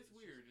know. Because It's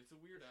weird. It's a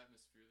weird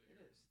atmosphere It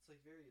there. is. It's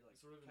like very like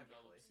It sort of chemically.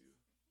 envelops you.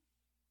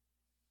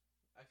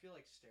 I feel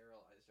like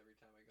sterilized every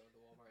time I go into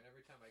Walmart, and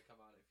every time I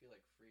come out, I feel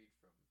like freed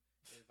from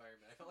the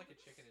environment. I felt like a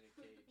chicken in a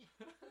cage.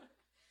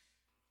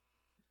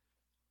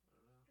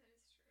 I don't know, That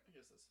is true. I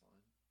guess that's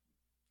fine.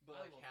 but I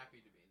like love happy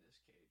Walmart. to be in this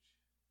cage,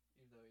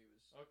 even though he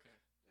was. Okay.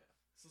 Yeah.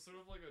 So sort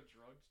of like a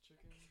drugged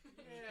chicken.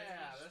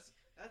 Yeah,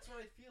 that's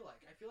what I feel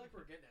like. I feel like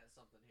we're getting at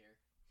something here.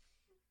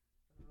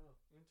 I don't know.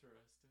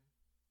 Interesting.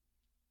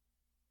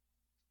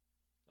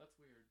 That's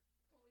weird.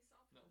 Well, we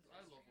solved No, the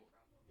I love pedestrian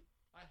problem.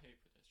 I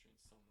hate pedestrians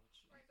so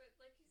much. Right, but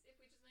like if we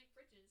just make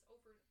bridges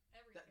over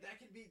everything. That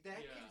can be Yeah.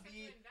 You can just have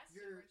be to invest in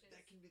your bridges.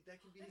 that can be That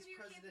his could be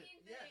your president.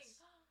 campaign thing.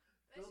 Yes.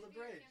 That Build should a be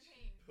your bridge.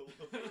 campaign. Build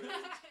a bridge.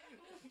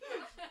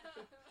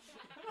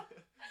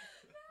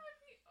 That would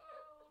be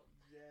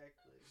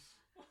Exactly.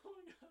 Oh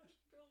my gosh.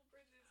 build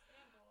bridges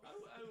and walls.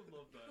 I would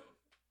love that.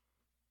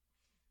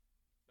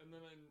 And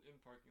then in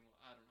parking lot,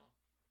 I don't know.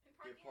 In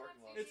Yeah,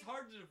 parking lots, lots. you It's need,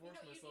 hard to divorce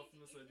you myself need- from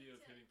this you idea need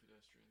of to- hitting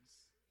pedestrians.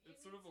 you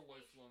It's sort of need a to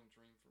make, lifelong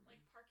dream for me.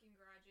 like parking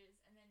garages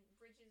and then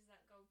bridges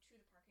that go to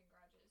the parking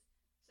garages,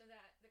 so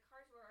that the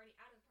cars who are already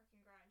out of the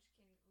parking garage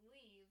can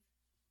leave,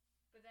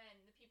 but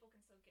then the people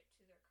can still get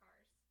to their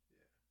cars.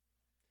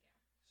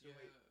 So Yeah.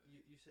 wait,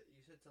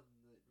 you said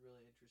something that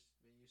really interested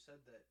me. You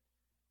said that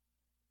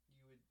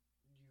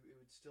it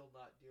would still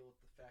not deal with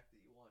the fact that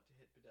you want to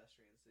hit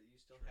pedestrians, that you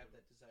still have True.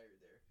 that desire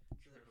there.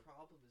 So the True.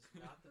 problem is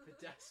not the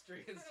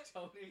pedestrians,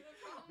 Tony. The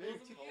problem Well,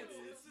 is it's,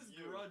 Totally, it's this it's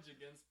you. grudge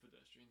against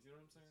pedestrians. You know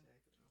what I'm saying?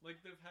 Exactly.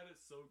 Like they've had it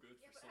so good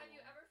Yeah, for but so have you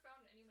long. ever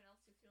found anyone else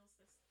who feels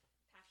this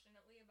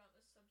passionately about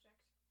this subject?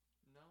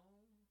 No.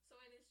 So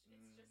it's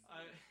just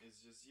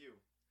It's just you.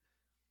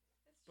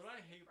 it's But just I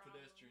a hate problem.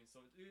 pedestrians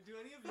so much. Do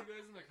any of you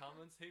guys in the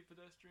comments hate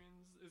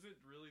pedestrians? Is it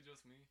really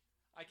just me?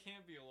 I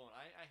can't be alone.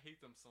 I hate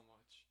them so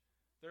much.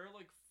 There are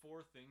like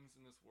 4 things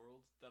in this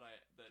world that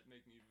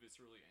make me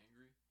viscerally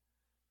angry.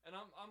 And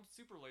I'm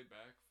super laid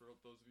back for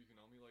those of you who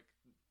know me. Like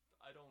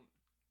I don't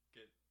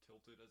get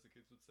tilted, as the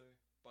kids would say,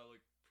 by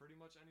like pretty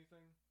much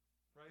anything,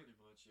 right? Pretty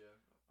much, yeah.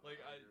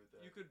 Like I agree with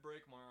that. you could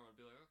break my arm, I'd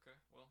be like, okay,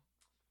 well,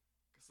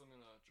 guess I'm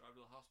gonna drive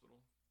to the hospital.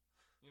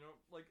 You know,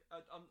 like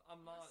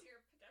I'm not. Unless you're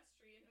a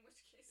pedestrian, in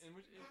which case. In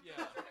which you yeah,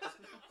 drive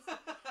to the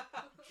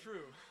hospital.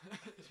 true,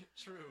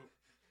 true.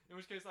 In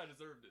which case I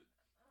deserved it.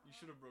 You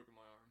should have broken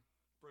my arm,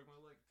 broke my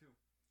leg too.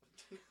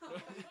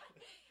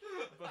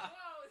 But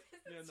Whoa,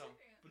 this yeah, is no.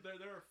 triggering. But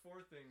there are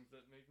 4 things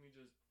that make me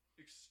just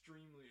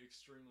extremely,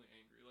 extremely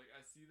angry. Like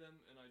I see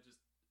them and I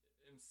just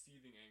am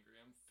seething angry.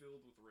 I'm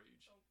filled with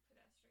rage. Oh,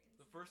 pedestrians.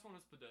 The first one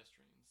is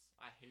pedestrians.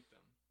 I hate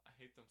them. I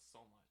hate them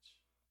so much.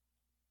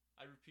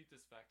 I repeat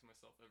this fact to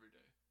myself every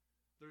day.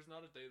 There's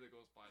not a day that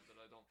goes by that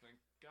I don't think,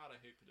 God, I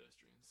hate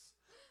pedestrians.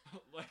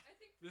 Like, I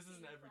think this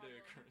is an same everyday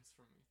problem. occurrence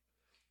for me.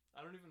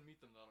 I don't even meet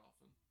them that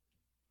often.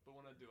 But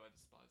when I do, I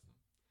despise them.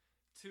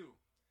 2,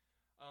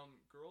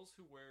 girls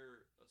who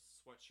wear a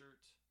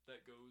sweatshirt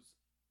that goes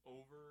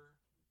over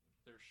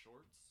their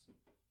shorts,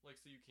 like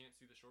so you can't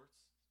see the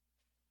shorts.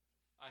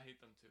 I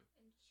hate them too.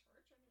 In church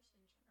or just in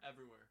general?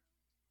 Everywhere.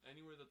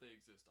 Anywhere that they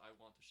exist, I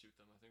want to shoot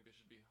them. I think they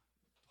should be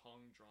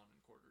hung, drawn,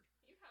 and quartered.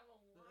 You have a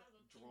lot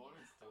of Drawn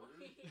and opinions,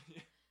 quartered?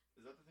 Tony.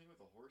 Is that the thing with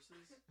the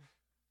horses?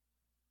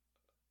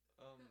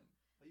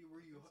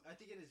 I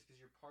think it is because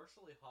you're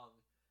partially hung,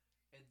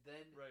 and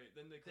then Right,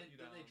 then they cut you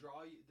then down. they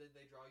draw you. Then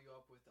they draw you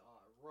up with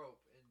rope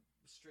and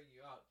string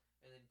you out.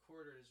 And then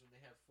quartered is when they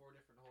have 4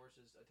 different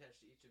horses attached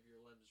to each of your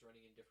limbs,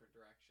 running in different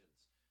directions.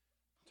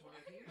 Tony,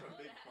 I Why think do you have a you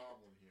know big that?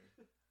 problem here.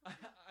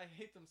 I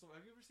hate them so much.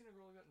 Have you ever seen a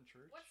girl like that in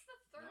church? What's the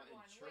third Not in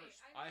one? church.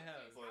 Wait, I I'm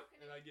have, confused. How but-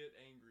 can and it... I get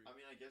angry. I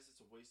mean, I guess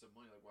it's a waste of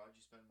money. Like, why would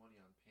you spend money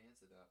on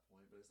pants at that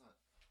point? But it's not.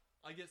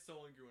 I get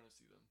so angry when I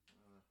see them.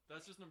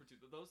 That's just number 2.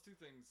 Those 2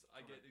 things,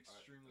 I get Alright,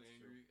 extremely that's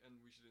angry,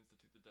 and we should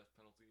institute the death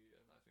penalty,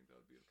 and I think that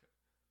would be okay.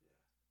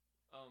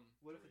 Yeah.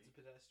 What if 3. it's a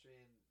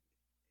pedestrian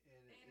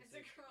and it's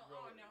a girl?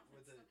 Oh, no,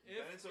 with that's a, not-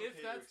 Then it's If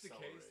okay to that's the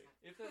case,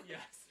 accelerate. if that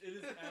yes, it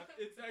is.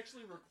 It's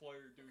actually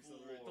required to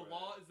accelerate. The Floor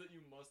law it. is that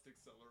you must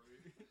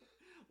accelerate.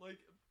 Like,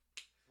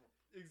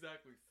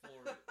 exactly,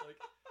 floor it. Like,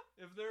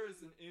 if there is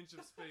an inch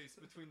of space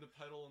between the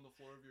pedal and the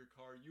floor of your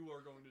car, you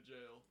are going to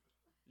jail.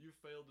 You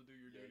failed to do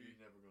your Yeah, duty. you're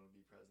never going to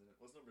be president.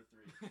 What's number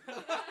 3?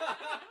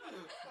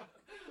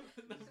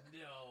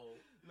 no.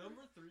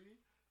 Number 3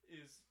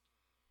 is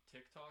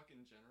TikTok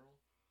in general.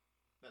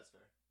 That's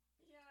fair.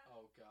 Yeah.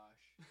 Oh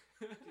gosh,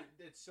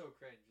 Dude, it's so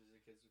cringe as the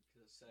kids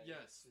would say.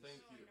 Yes, It's thank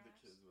Oh you. my The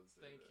gosh. kids would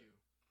say Thank that. you.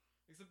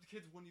 Except the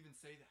kids wouldn't even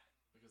say that.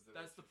 Because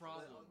That's the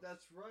problem.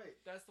 That's right.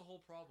 That's the whole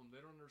problem. They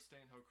don't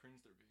understand how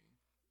cringe they're being.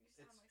 You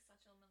sound It's- like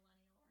such a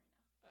millennial right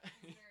now.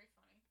 It's very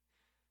funny.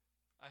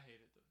 I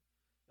hate it though.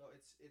 No,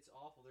 it's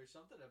awful. There's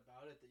something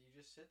about it that you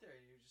just sit there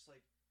and you're just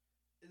like,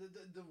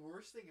 the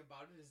worst thing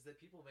about it is that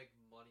people make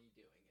money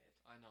doing it.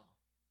 I know.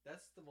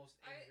 That's the most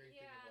angry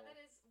thing of Yeah, all. that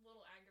is a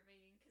little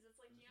aggravating because it's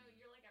like you know Mhm.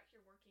 you're like out here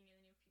working and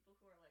then you have people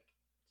who are like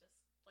just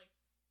like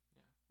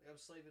Like I'm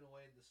slaving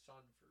away in the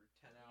sun for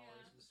 10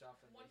 hours Yeah. and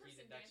stuff, and one the heat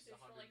person index is dances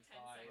for like 10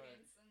 105.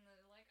 seconds and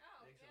they're like,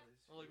 oh yeah.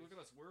 Well, like, look at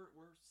us. We're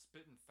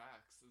spitting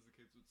facts, as the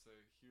kids would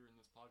say, here in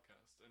this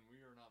podcast, and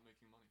we are not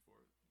making money for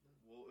it.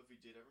 Well, if we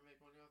did ever make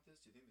money off this,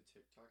 do you think the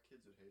TikTok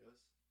kids would hate us?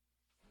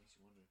 Makes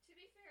you wonder. To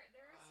be fair,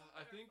 there are some.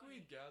 I that are think funny.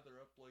 we'd gather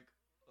up like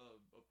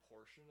a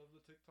portion of the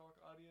TikTok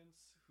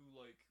audience who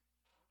like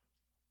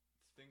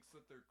thinks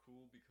that they're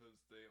cool because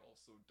they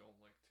also don't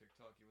like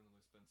TikTok, even though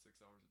they spend 6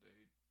 hours a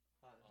day.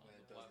 And the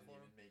it doesn't platform.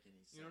 even make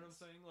any sense. You know what I'm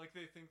saying? Like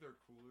they think they're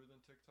cooler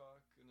than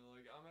TikTok, and they're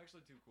like, I'm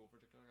actually too cool for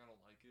TikTok. I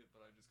don't like it, but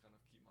I just kind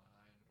of keep my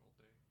eye on it all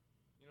day.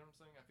 You know what I'm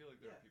saying? I feel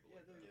like there are Yeah, people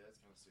yeah, like there- that. Yeah, that's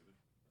kind of stupid.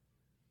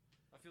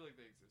 I feel like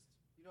they exist.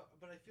 You know,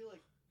 but I feel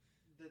like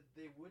that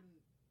they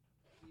wouldn't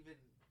even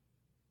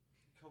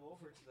come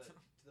over to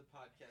the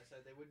podcast.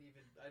 They wouldn't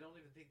even. I don't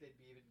even think they'd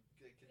be even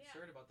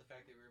concerned about the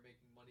fact that we were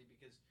making money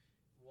because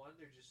one,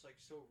 they're just like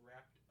so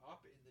wrapped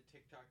up in the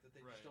TikTok that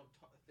they Right. just don't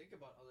think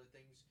about other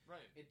things.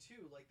 Right. And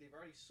 2, like they've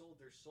already sold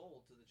their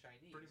soul to the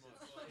Chinese. Pretty much.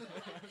 It's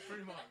like-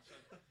 Pretty much.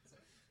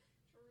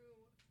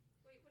 True.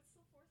 Wait, what's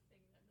the fourth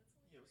thing then?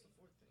 That's only Yeah, what's the 3.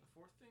 fourth thing? The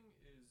 4th thing is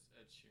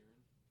Ed Sheeran,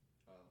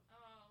 Oh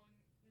no.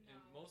 and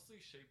mostly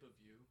 "Shape of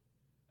You."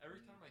 Every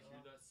time I hear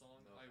Oh. that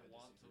song, No, I I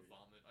want to disagree.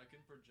 vomit. I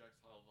can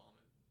projectile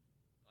vomit.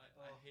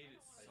 I Oh. hate I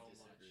it don't I so wanna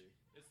much. disagree.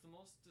 It's the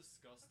most Okay,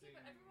 disgusting,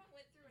 but everyone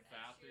went through an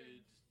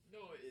vapid.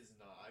 No, it is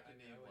not. I can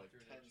I name went like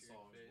through an 10 Ed Sheeran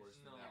songs phase. worse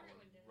No. than that Everyone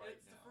one did. right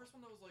It's now. the first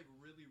one that was like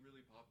really,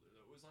 really popular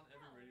though. It was on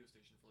every Oh. radio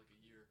station for like a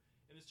year,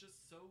 and it's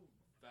just so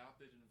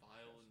vapid and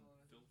vile and That's all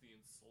I- filthy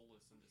and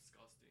soulless and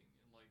disgusting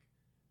and like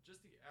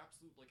just the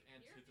absolute like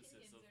antithesis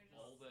opinions of are just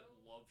all that so-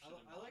 love should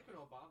I like when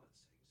embody. Obama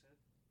sings it.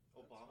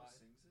 Obama fine.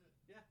 sings it?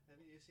 Yeah,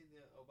 haven't you seen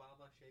the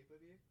Obama Shape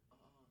of You?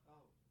 Uh-uh.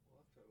 Oh, we'll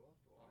have to watch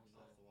Oh, I'll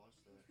no. have to watch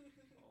that.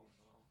 Oh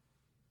no.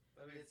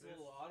 I mean, it's a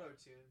little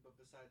auto-tuned, but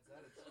besides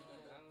that, it's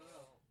fine. I don't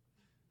know.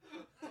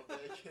 How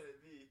bad can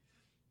it be?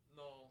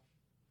 No.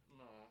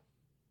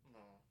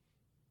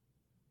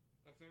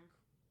 I think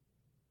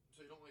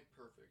So you don't like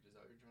Perfect, is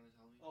that what you're trying to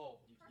tell me? Oh,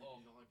 You oh,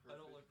 don't like I Perfect?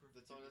 don't like Perfect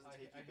That song doesn't I-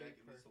 take I you back hate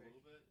at least a Perfect. little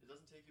bit? It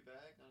doesn't take you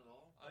back? Not at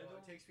all? I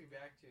don't. It takes me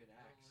back to an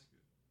I axe. don't like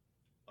it.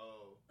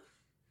 Oh.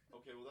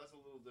 Okay, well that's a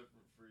little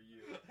different for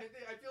you.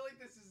 I feel like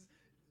this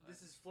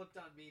is flipped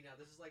on me now.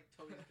 This is like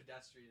Tony's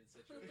pedestrian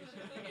situation.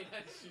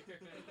 Ed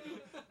Sheeran.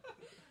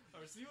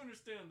 Alright, so you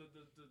understand that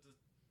the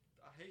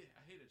I hate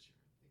Ed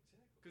Sheeran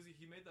Exactly. because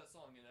he made that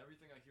song and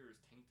everything I hear is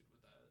tainted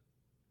with that.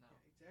 No.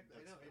 Yeah, exactly.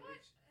 I That's know. fair. What?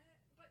 It's,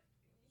 But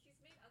he's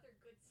made other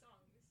good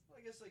songs. Well,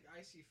 I guess like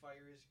Icy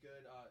Fire is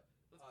good.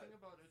 The thing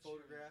about Ed Sheeran,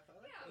 Photograph. I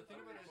like Yeah, the thing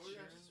about Ed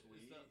Photograph. Sheeran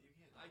Sweet. is that You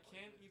can't I not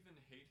can't like it. even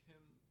hate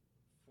him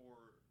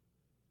for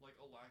like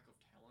a lack of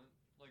talent.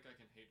 Like I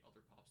can hate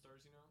other pop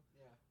stars, you know.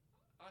 Yeah.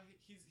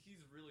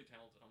 He's really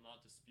talented. I'm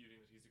not disputing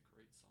that he's a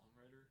great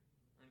songwriter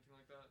or anything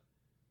like that.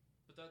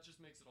 But that just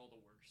makes it all the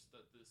worse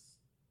that this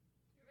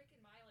You're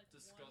making my like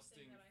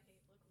Disgusting one thing that I hate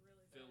look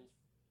really filth,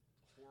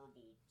 bad.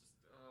 horrible, just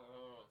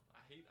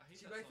I hate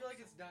See, that but I feel song like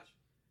so it's not. much.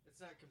 It's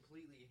not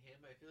completely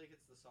him. I feel like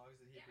it's the songs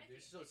that he Yeah, I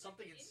produced. think So it's it's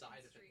something like the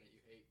inside of it industry. that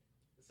you hate.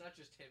 It's not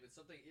just him. It's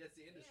something. Yeah, it's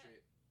the industry.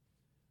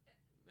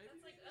 Maybe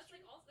That's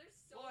like all. There's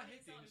so well, I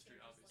many hate the songs industry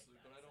that are just obviously,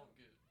 like but that,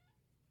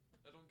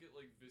 I don't get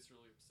like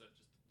viscerally upset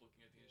just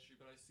looking at the industry.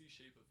 But I see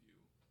Shape of You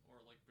or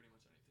like pretty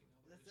much anything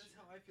now. That's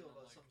how I feel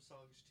about some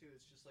songs too.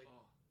 It's just like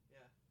Oh,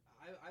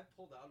 I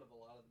pulled out of a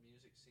lot of the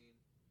music scene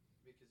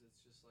because it's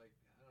just like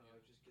I don't know.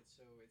 Yeah.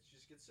 It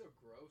just gets so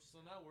gross.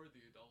 so now we're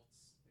the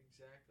adults,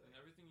 Exactly. and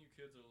everything you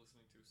kids are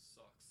listening to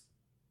sucks.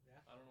 Yeah.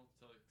 I don't know what to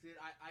tell you. Dude,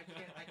 I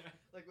can't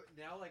like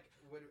now like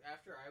when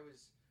after I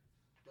was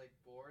like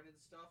born and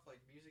stuff, like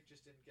music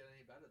just didn't get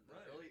any better than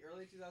that. Right.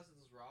 Early 2000s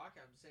rock.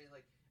 I'm saying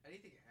like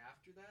anything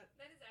after that.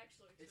 That is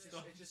actually It's true.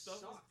 it just stuff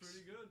sucks. is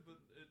pretty good,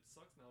 but it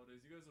sucks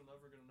nowadays. You guys are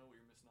never gonna know what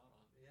you're missing out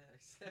on. Yeah,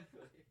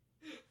 exactly.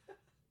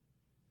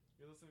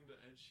 You're listening to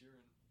Ed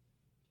Sheeran.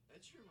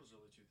 Ed Sheeran was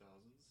early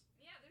 2000s.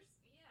 Yeah, you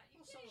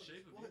Well, can. some of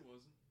Shape of What? You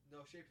wasn't.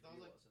 No, Shape That of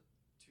You was like- wasn't.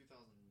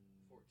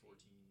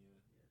 2014, yeah.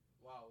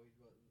 Wow, we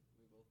both.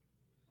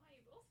 Why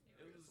you both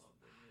knew It it? was-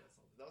 Something.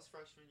 That was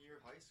freshman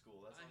year of high school.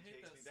 That I song hate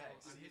takes that me back.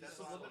 song. I See, hate that's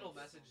that what song. I Subliminal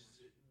love.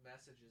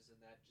 messages in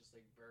that just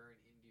like burn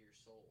into your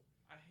soul.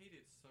 I hate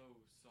it so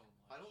much.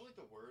 I don't like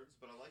the words,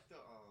 but I like the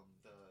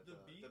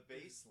beat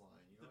bass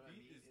line. You The know what I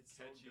beat mean? is It's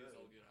so catchy good. as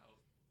all get out.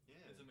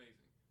 Yeah. It's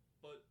amazing.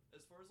 But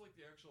as far as like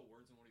the actual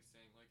words and what he's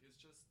saying, like it's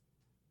just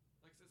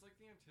like it's like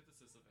the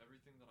antithesis of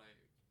everything that I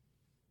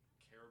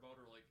care about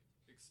or like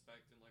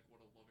expect in like what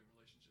a loving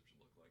relationship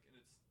should look like, and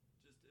it's just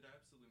it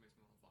absolutely makes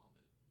me want to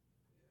vomit.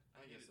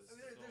 I hate guess it it's- I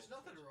mean, there's so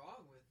nothing much.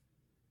 wrong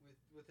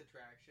with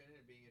attraction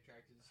and being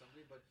attracted to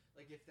somebody, but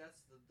like if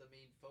that's the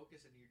main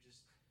focus and you're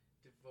just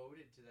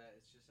devoted to that,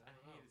 it's just I I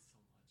don't hate know. it so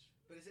much.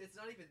 But it's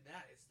not even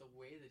that. It's the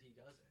way that he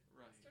does it.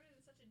 Right. It started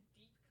in such a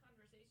deep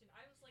conversation.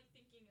 I was like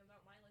thinking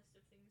about my list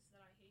of things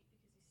that I hate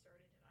because he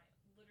started, and I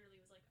literally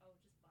was like, oh,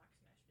 just box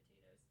mashed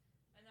potatoes.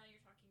 And now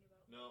you're talking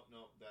about.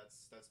 No,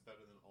 that's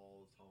better than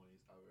all of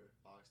Tony's ever.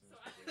 Box So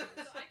mashed I,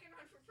 potatoes. so I can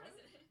run for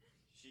president.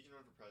 She can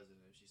run for president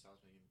if she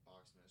stops making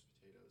box mashed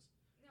potatoes.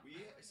 No, I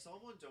wouldn't.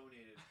 Someone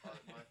donated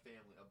my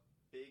family a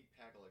big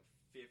pack of like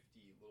 50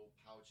 little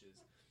pouches.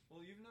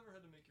 Well, you've never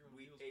had to make your own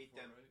We meals ate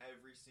before, them right?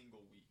 every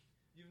single week.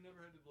 You've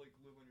never had to like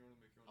live on your own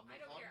and make your own. I'm I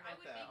meals. don't talking care. I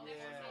about would that. make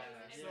I'm mashed talking potatoes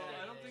about every So day.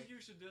 I don't think you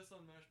should diss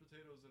on mashed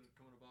potatoes that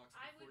come in a box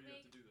I before would you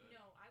make have to do that.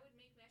 no. I would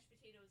make mashed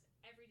potatoes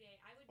every day.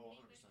 I would Oh,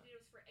 make mashed 100%.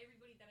 potatoes for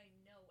everybody that I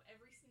know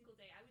every single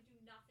day. I would do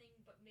nothing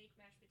but make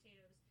mashed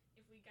potatoes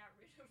if we got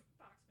rid of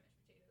box mashed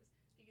potatoes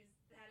because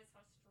that is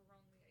how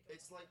strongly I don't.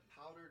 It's like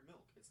powdered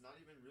milk. It's not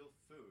even real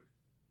food.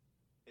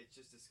 It's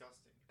just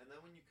disgusting. And then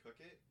when you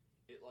cook it,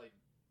 it like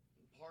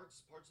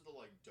parts of the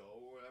like dough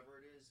or whatever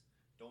it is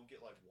don't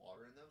get like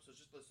water in them. So it's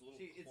just this little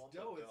See, it's clump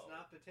dough. of It's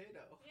not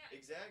potato. Yeah,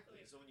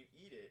 Exactly. So when you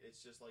eat it, it's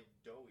just like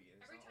doughy and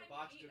it's Every not time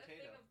like Boxed you eat a thing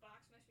potato. of box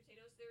mashed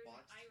potatoes, there is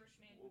Boxed- an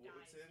Irishman who What's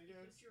dies that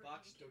again? because you're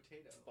Boxed eating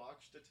potato.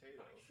 boxed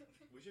potato.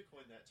 box- We should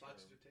coin that term.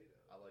 Boxed potato.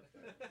 I like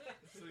that.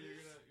 So you're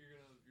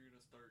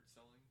gonna start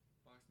selling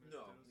box mashed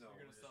No, potatoes? no,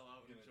 You're we're gonna sell just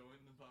out and gonna- join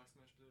the box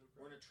mashed potato crowd?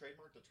 We're gonna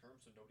trademark the term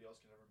so nobody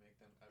else can ever make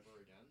them ever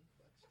again,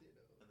 Boxed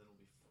potato. and then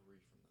we'll be free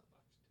from them.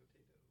 Boxed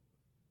potato.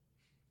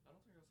 I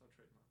don't think that's how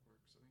trademark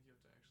works. I think you have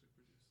to actually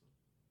produce them.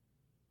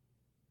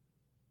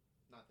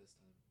 Not this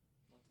time.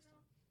 Not this No.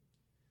 time.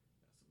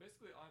 Yeah, so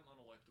basically I'm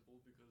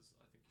unelectable because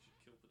I think you should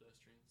kill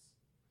pedestrians.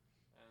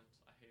 And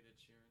I hate Ed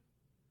Sheeran.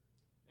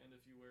 And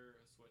if you wear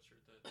a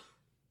sweatshirt that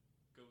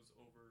goes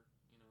over,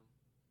 you know,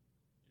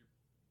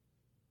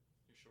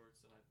 your shorts,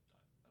 then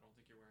I don't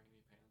think you're wearing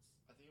any pants.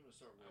 I think I'm gonna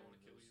start I wearing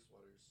wanna kill those you.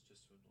 sweaters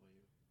just to annoy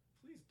you.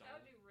 Please don't. That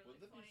would be really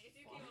Wouldn't that be funny if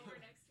you funny? came over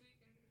next week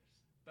and.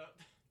 that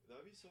That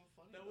would be so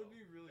funny. that would though.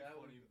 be really That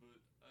funny,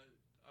 would- but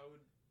I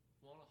would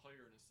want to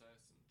hire an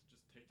assassin to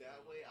just take you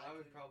That out. way I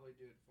would can- probably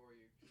do it for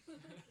you.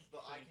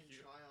 But I Thank can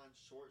you. try on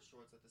short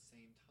shorts at the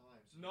same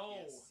time. So No, you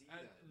can't see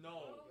and them. no.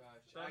 Oh,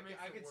 Gosh, That I makes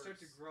can it start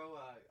to worse. grow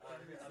a makes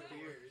it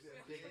beard.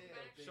 worse. A big, Yeah.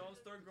 a big Sean,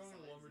 start growing a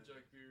Besides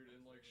lumberjack it. beard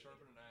and like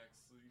sharpen an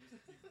axe, so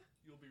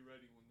you'll be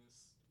ready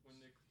when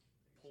Nick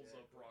pulls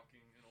up Exactly.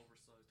 rocking an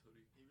oversized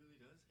hoodie. He really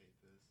does hate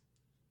this.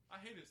 I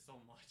hate it so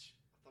much.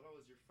 I thought I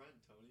was your friend,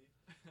 Tony.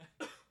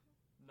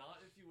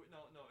 Not if you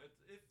no if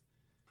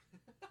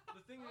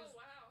the thing is Oh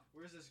wow.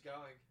 Where's this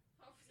going?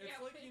 Oh, it's yeah,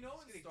 like you know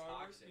It's in getting Star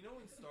Wars toxic. you know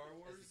in Star As the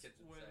Wars kids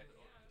would when say.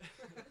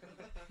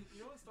 you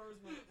know in Star Wars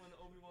when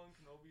Obi-Wan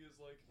Kenobi is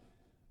like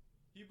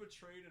he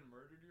betrayed and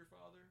murdered your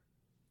father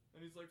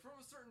and he's like from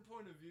a certain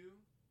point of view,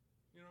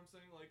 you know what I'm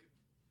saying, like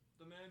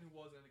the man who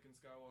was Anakin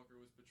Skywalker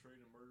was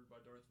betrayed and murdered by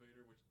Darth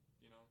Vader, which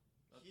you know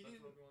He That's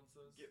didn't what everyone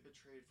says. get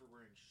betrayed for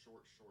wearing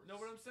short shorts. No,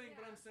 but I'm saying,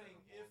 Yeah. and a long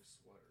if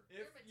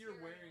sweater. you're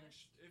They're wearing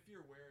materialist. if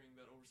you're wearing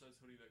that oversized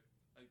hoodie that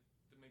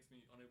makes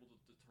me unable to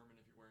determine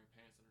if you're wearing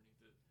pants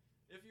underneath it.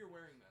 If you're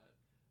wearing that,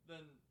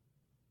 then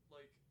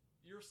like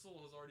your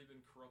soul has already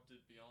been corrupted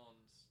beyond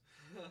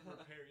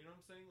repair. You know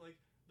what I'm saying? Like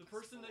the I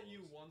person that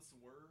you suppose. once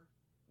were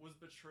was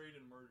betrayed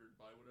and murdered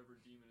by whatever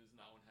demon is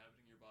now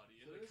inhabiting your body.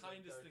 So And the it is like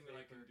kindest Darth thing that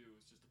I can Vader. do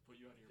is just to put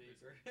you out of your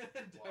Vapor.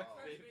 misery. Dark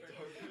Wow. vapor.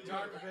 Dark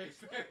Dark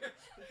vapor.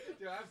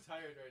 Dude, I'm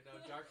tired right now.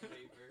 Dark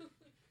vapor.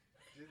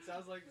 Dude, it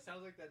sounds like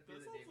that'd be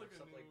That the sounds name like of a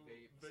something like new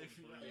vape. vape,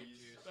 Some yeah. vape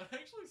juice. That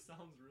actually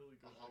sounds really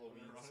A good.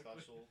 Halloween ironically.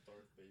 special,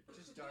 Darth Vapor.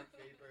 Just dark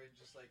vapor and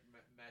just like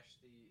mesh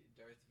the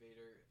Darth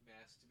Vader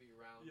mask to be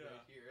round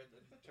Yeah. right here and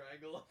then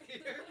triangle up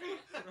here.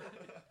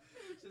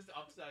 Just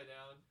upside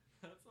down.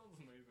 That sounds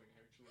amazing,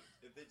 actually.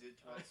 If they did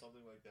come out with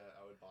something like that,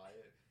 I would buy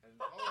it. And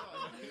oh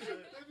no, I'd use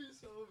it. That'd be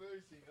so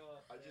amazing. Oh,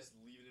 I man. just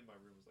leave it in my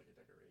room as like a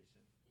decoration.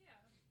 Yeah.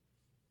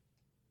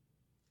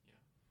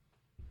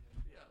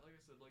 Yeah, like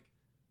I said, like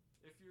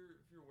if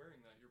you're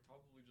wearing that, you're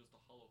probably just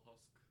a hollow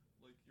husk.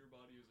 Like your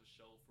body is a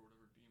shell for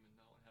whatever demon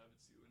now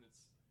inhabits you, and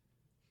it's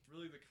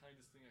really the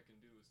kindest thing I can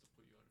do is to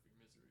put you out of your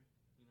misery.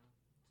 You know?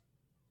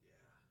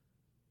 Yeah.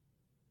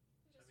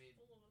 You're just mean-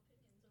 full of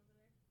opinions over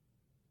there.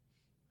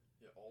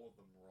 Yeah, all of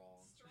them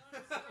wrong.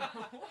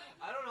 Strong.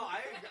 I don't know.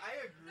 I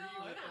agree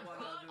No, with not the one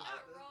wrong, on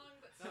not wrong,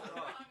 but Not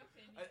strong wrong.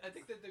 opinions. I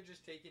think that they're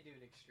just taken to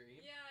an extreme.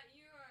 Yeah,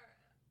 you are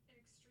an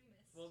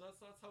extremist. Well,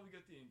 that's how we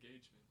get the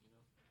engagement. You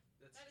know?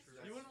 That's That is true.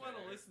 true. You That's wouldn't want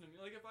to fair. listen to me.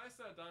 Like if I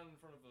sat down in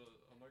front of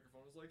a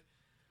microphone, I was like,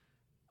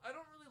 I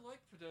don't really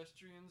like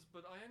pedestrians,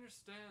 but I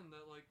understand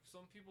that like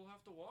some people have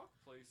to walk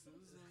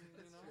places, and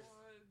That's you know,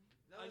 true.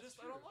 No, I it's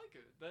don't true. like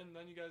it. Then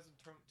you guys would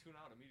tune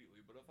out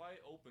immediately. But if I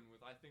open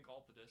with I think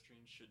all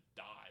pedestrians should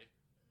die,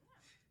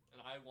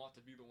 and I want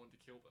to be the one to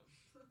kill them,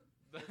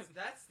 then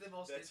That's the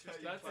most That's how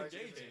interesting you That's part. fight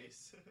your engaging.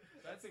 case.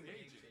 that's the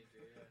game engaging.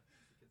 changer, yeah.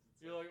 Because it's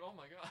You're like, oh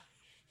my god.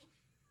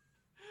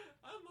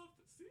 I love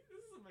to see. This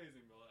is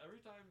amazing, Bella.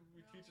 Every time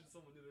we teach it to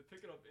someone new, they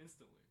pick it up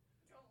instantly.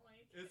 Don't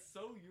like It's it.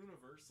 so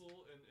universal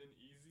and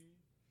easy,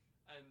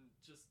 and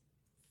just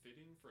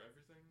fitting for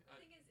everything. The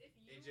thing is, if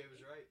you AJ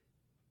was right.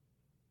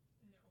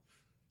 No.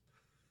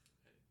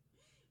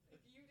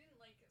 If you didn't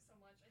like it so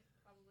much, I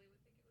probably would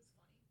think it was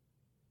funny.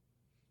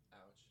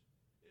 Ouch.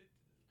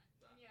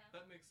 Yeah.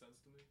 That makes sense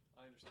to me.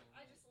 I understand.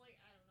 I that. just like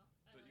I don't know.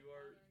 I But like you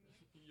are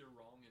bothering you. you're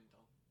wrong and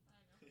dumb. I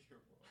know.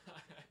 You're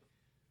wrong.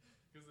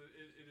 Because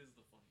it is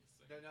the funniest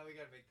thing. Now we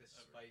gotta make this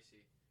Ever.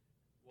 spicy.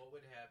 What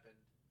would happen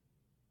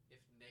if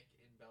Nick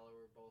and Bella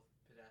were both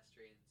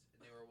pedestrians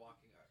and they were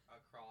walking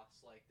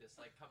across like this,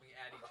 like coming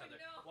at each Oh, other,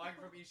 no. walking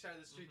from each side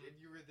of the street, Mhm. and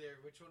you were there?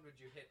 Which one would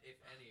you hit, if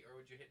any, or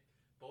would you hit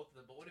both of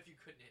them? But what if you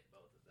couldn't hit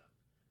both of them?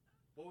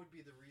 What would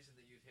be the reason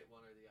that you'd hit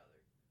one or the other?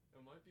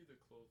 It might be the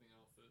clothing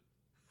outfit.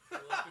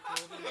 Or like the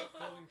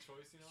clothing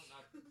choice, you know,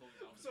 not the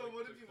clothing outfit. So like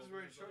what the if he was clothing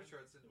wearing short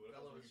design. shorts and What if I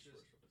Bella was was wearing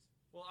just? short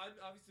shorts? Well, I'd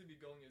obviously be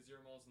going at 0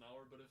 miles an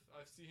hour, but if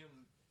I see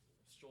him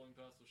strolling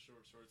past with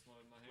short shorts, my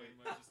hand Wait.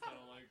 might just kind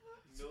of like.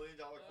 $1 million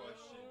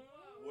question.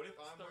 Oh. What if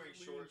I'm Start wearing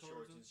leaning short towards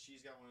shorts him. and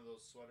she's got one of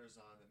those sweaters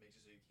on that makes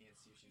it so you can't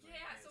see if she's wearing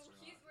Yeah, pants so or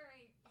he's not?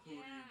 wearing. Who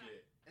do you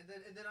get?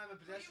 And then I'm a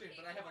Who do you pedestrian,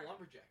 but hate I have a more?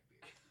 lumberjack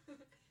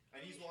beard. And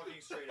he's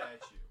walking straight at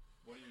you.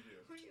 What do you do?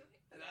 Who do you?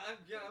 And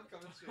I'm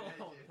coming straight at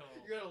Oh, you. no.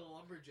 You got a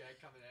lumberjack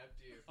coming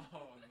after you.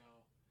 Oh no.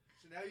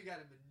 So now you got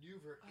to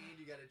maneuver and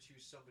you got to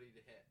choose somebody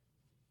to hit.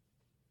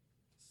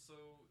 So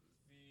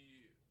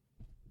the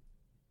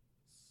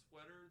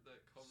sweater that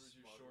covers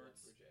your Smug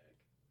shorts lumberjack.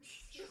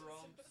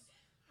 trumps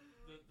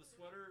the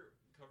sweater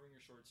covering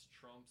your shorts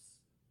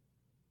trumps.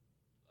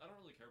 I don't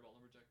really care about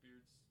lumberjack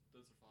beards.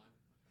 Those are fine.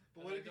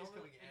 But And what I if he's don't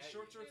coming really- at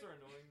short you? shorts are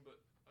annoying, but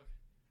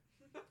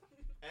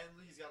And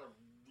he's got a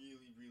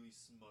really, really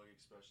smug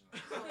expression on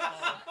his oh, face.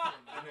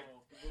 And a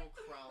no. little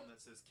crown that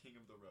says King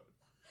of the Road.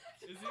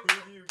 Is he Who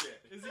do you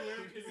get? is he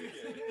wearing Who do you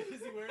get? is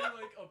he wearing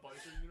like a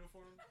biker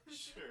uniform?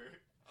 Sure.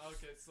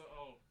 Okay, so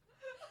oh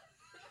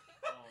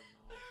no.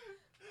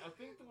 I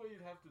think the way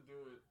you'd have to do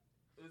it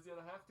is you'd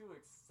have to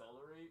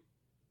accelerate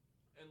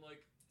and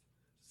like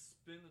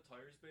spin the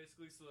tires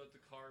basically so that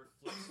the car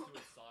flips to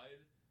its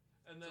side,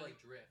 and So then like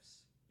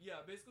drifts.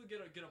 yeah, basically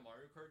get a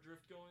Mario Kart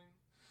drift going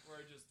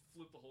where I just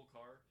flip the whole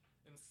car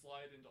and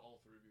slide into all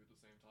three of you at the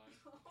same time.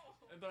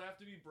 But I have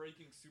to be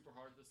braking super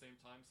hard at the same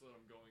time so that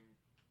I'm going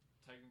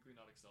technically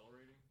not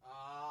accelerating.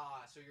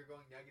 Ah, so you're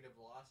going negative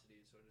velocity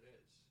is what it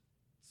is.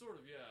 Sort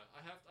of, yeah.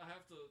 I have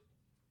to,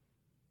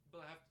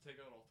 but I have to take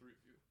out all three of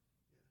you.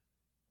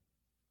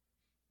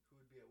 Who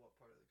would be at what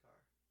part of the car?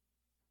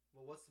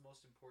 Well, what's the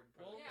most important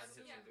part Well, of the Yeah, car? so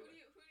that yeah. hits Who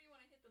you? do you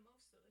want to hit the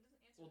most though? That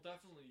doesn't answer. Well, the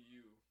definitely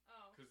you, question.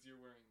 Oh, because you're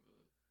wearing the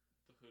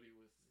hoodie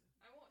with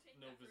I won't take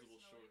no that visible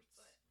personally, shorts.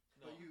 but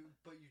no.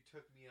 But you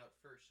took me out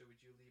first, so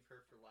would you leave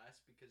her for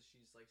last because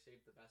she's like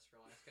saved the best for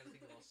last kind of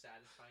thing, the most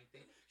satisfying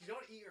thing? You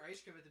don't eat your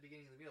ice cream at the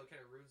beginning of the meal; it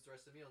kind of ruins the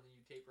rest of the meal, and then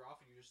you taper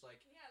off, and you're just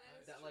like yeah, that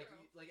is that.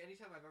 true. Like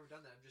anytime I've ever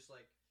done that, I'm just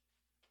like,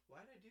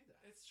 Why did I do that?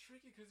 It's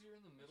tricky because you're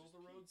in the middle of the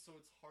road, so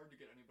it's hard to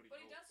get anybody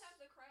But else. he does have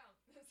the crown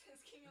that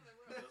says King of the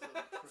Road.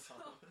 So,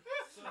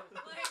 So,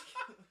 Like,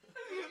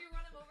 would you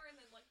run him over and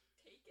then like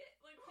take it?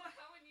 Like,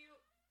 how would you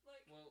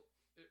like? well,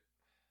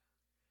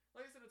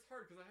 like I said, it's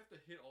hard because I have to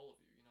hit all of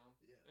you, you know.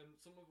 Yeah. And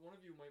one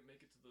of you might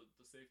make it to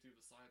the safety of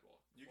the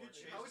sidewalk. You Or- could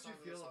change How would you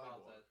the feel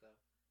sidewalk. about that though?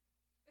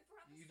 If we're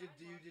on the You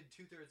sidewalk, did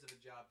 2/3 of a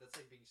job. That's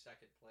like being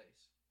second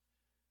place.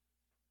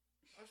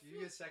 I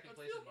You get second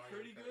place feel in Mario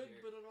pretty Kart good,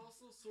 here. but I'd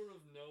also sort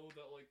of know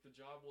that like the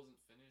job wasn't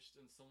finished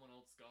and someone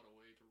else got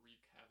away to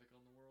wreak havoc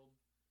on the world.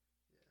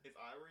 If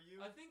I were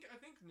you, I think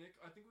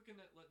we can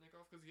let Nick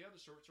off because he had the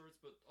short shorts,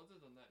 but other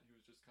than that, he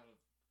was just kind of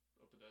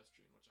a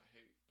pedestrian, which I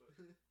hate.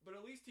 But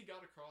at least he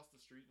got across the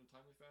street in a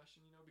timely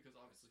fashion, you know, because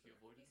obviously he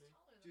avoided he's me.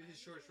 taller than Dude, I his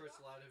am. short He shorts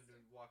walks allowed him to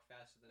faster. walk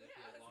faster than if he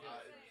Yeah, had that's long what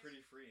I'm hair. saying.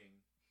 pretty freeing.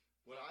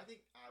 What I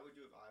think I would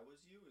do if I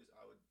was you is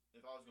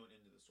if I was going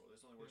into the store.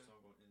 There's only worse Yeah. than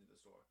I'm going into the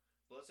store.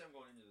 But let's say I'm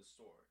going into the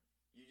store.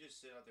 You just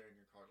sit out there in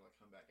your car to like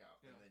come back out,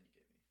 Yeah. and then you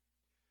get me.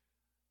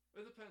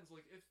 It depends.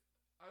 Like if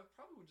I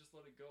probably would just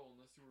let it go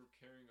unless you were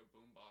carrying a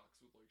boombox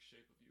with like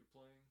Shape of You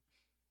playing.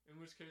 In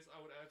which case, I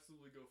would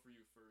absolutely go for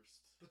you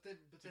first. But then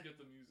To get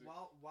the music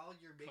while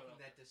you're cut making out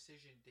that there.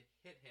 decision to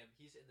hit him,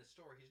 he's in the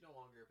store. He's no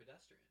longer a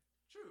pedestrian.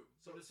 True.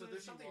 So but as soon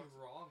there's as he something walks-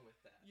 wrong with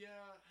that.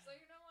 Yeah. So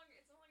you're no longer.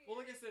 It's no longer. Well,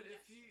 like I your said,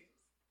 pedestrians.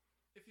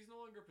 if he's no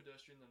longer a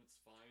pedestrian, then it's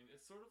fine.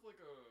 It's sort of like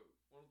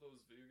one of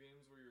those video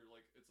games where you're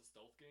like it's a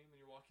stealth game and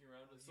you're walking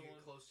around and You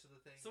get close to the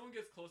thing. someone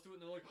gets close to it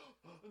and they're like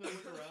and they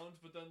look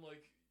around, but then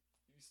like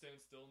you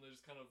stand still and they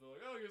just kind of they're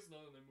like I guess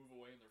no, and they move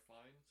away and they're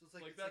fine. So it's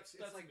like, Like, that's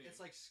that's like me. it's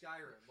like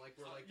Skyrim, like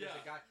where like Yeah.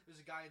 there's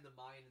a guy in the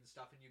mine and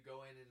stuff, and you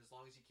go in and as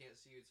long as he can't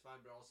see you, it's fine.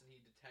 But all of a sudden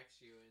he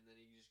detects you, and then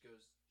he just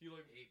goes. He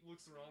like Ape.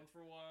 looks around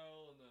for a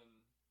while and then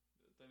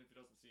if he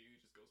doesn't see you, he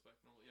just goes back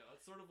to normal. Yeah,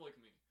 that's sort of like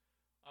me.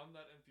 I'm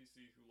that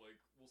NPC who like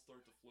will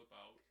start to flip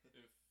out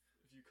if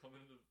you come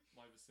into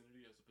my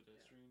vicinity as a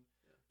pedestrian.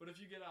 Yeah. But if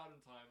you get out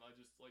in time, I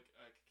just like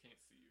I can't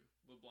see you.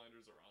 The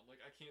blinders are on.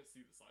 Like I can't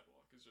see the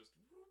sidewalk. It's just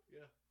whoop.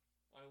 Yeah.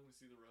 I only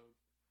see the road.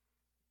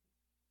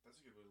 That's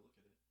a good way to look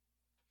at it.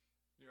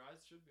 Your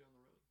eyes should be on the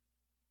road.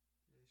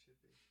 Yeah, it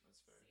should be. That's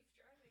fair. Safe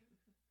driving.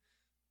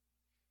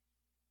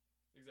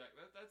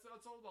 Exactly.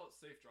 That's all about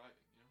safe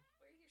driving. You know.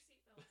 Wear your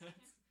seatbelts.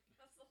 That's-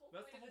 That's the whole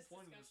That's point the of whole this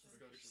point of this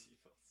discussion. discussion.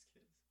 Seatbelts,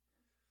 kids.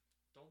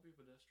 Don't be a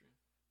pedestrian.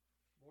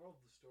 Moral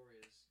of the story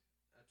is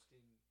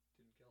Epstein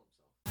didn't kill himself.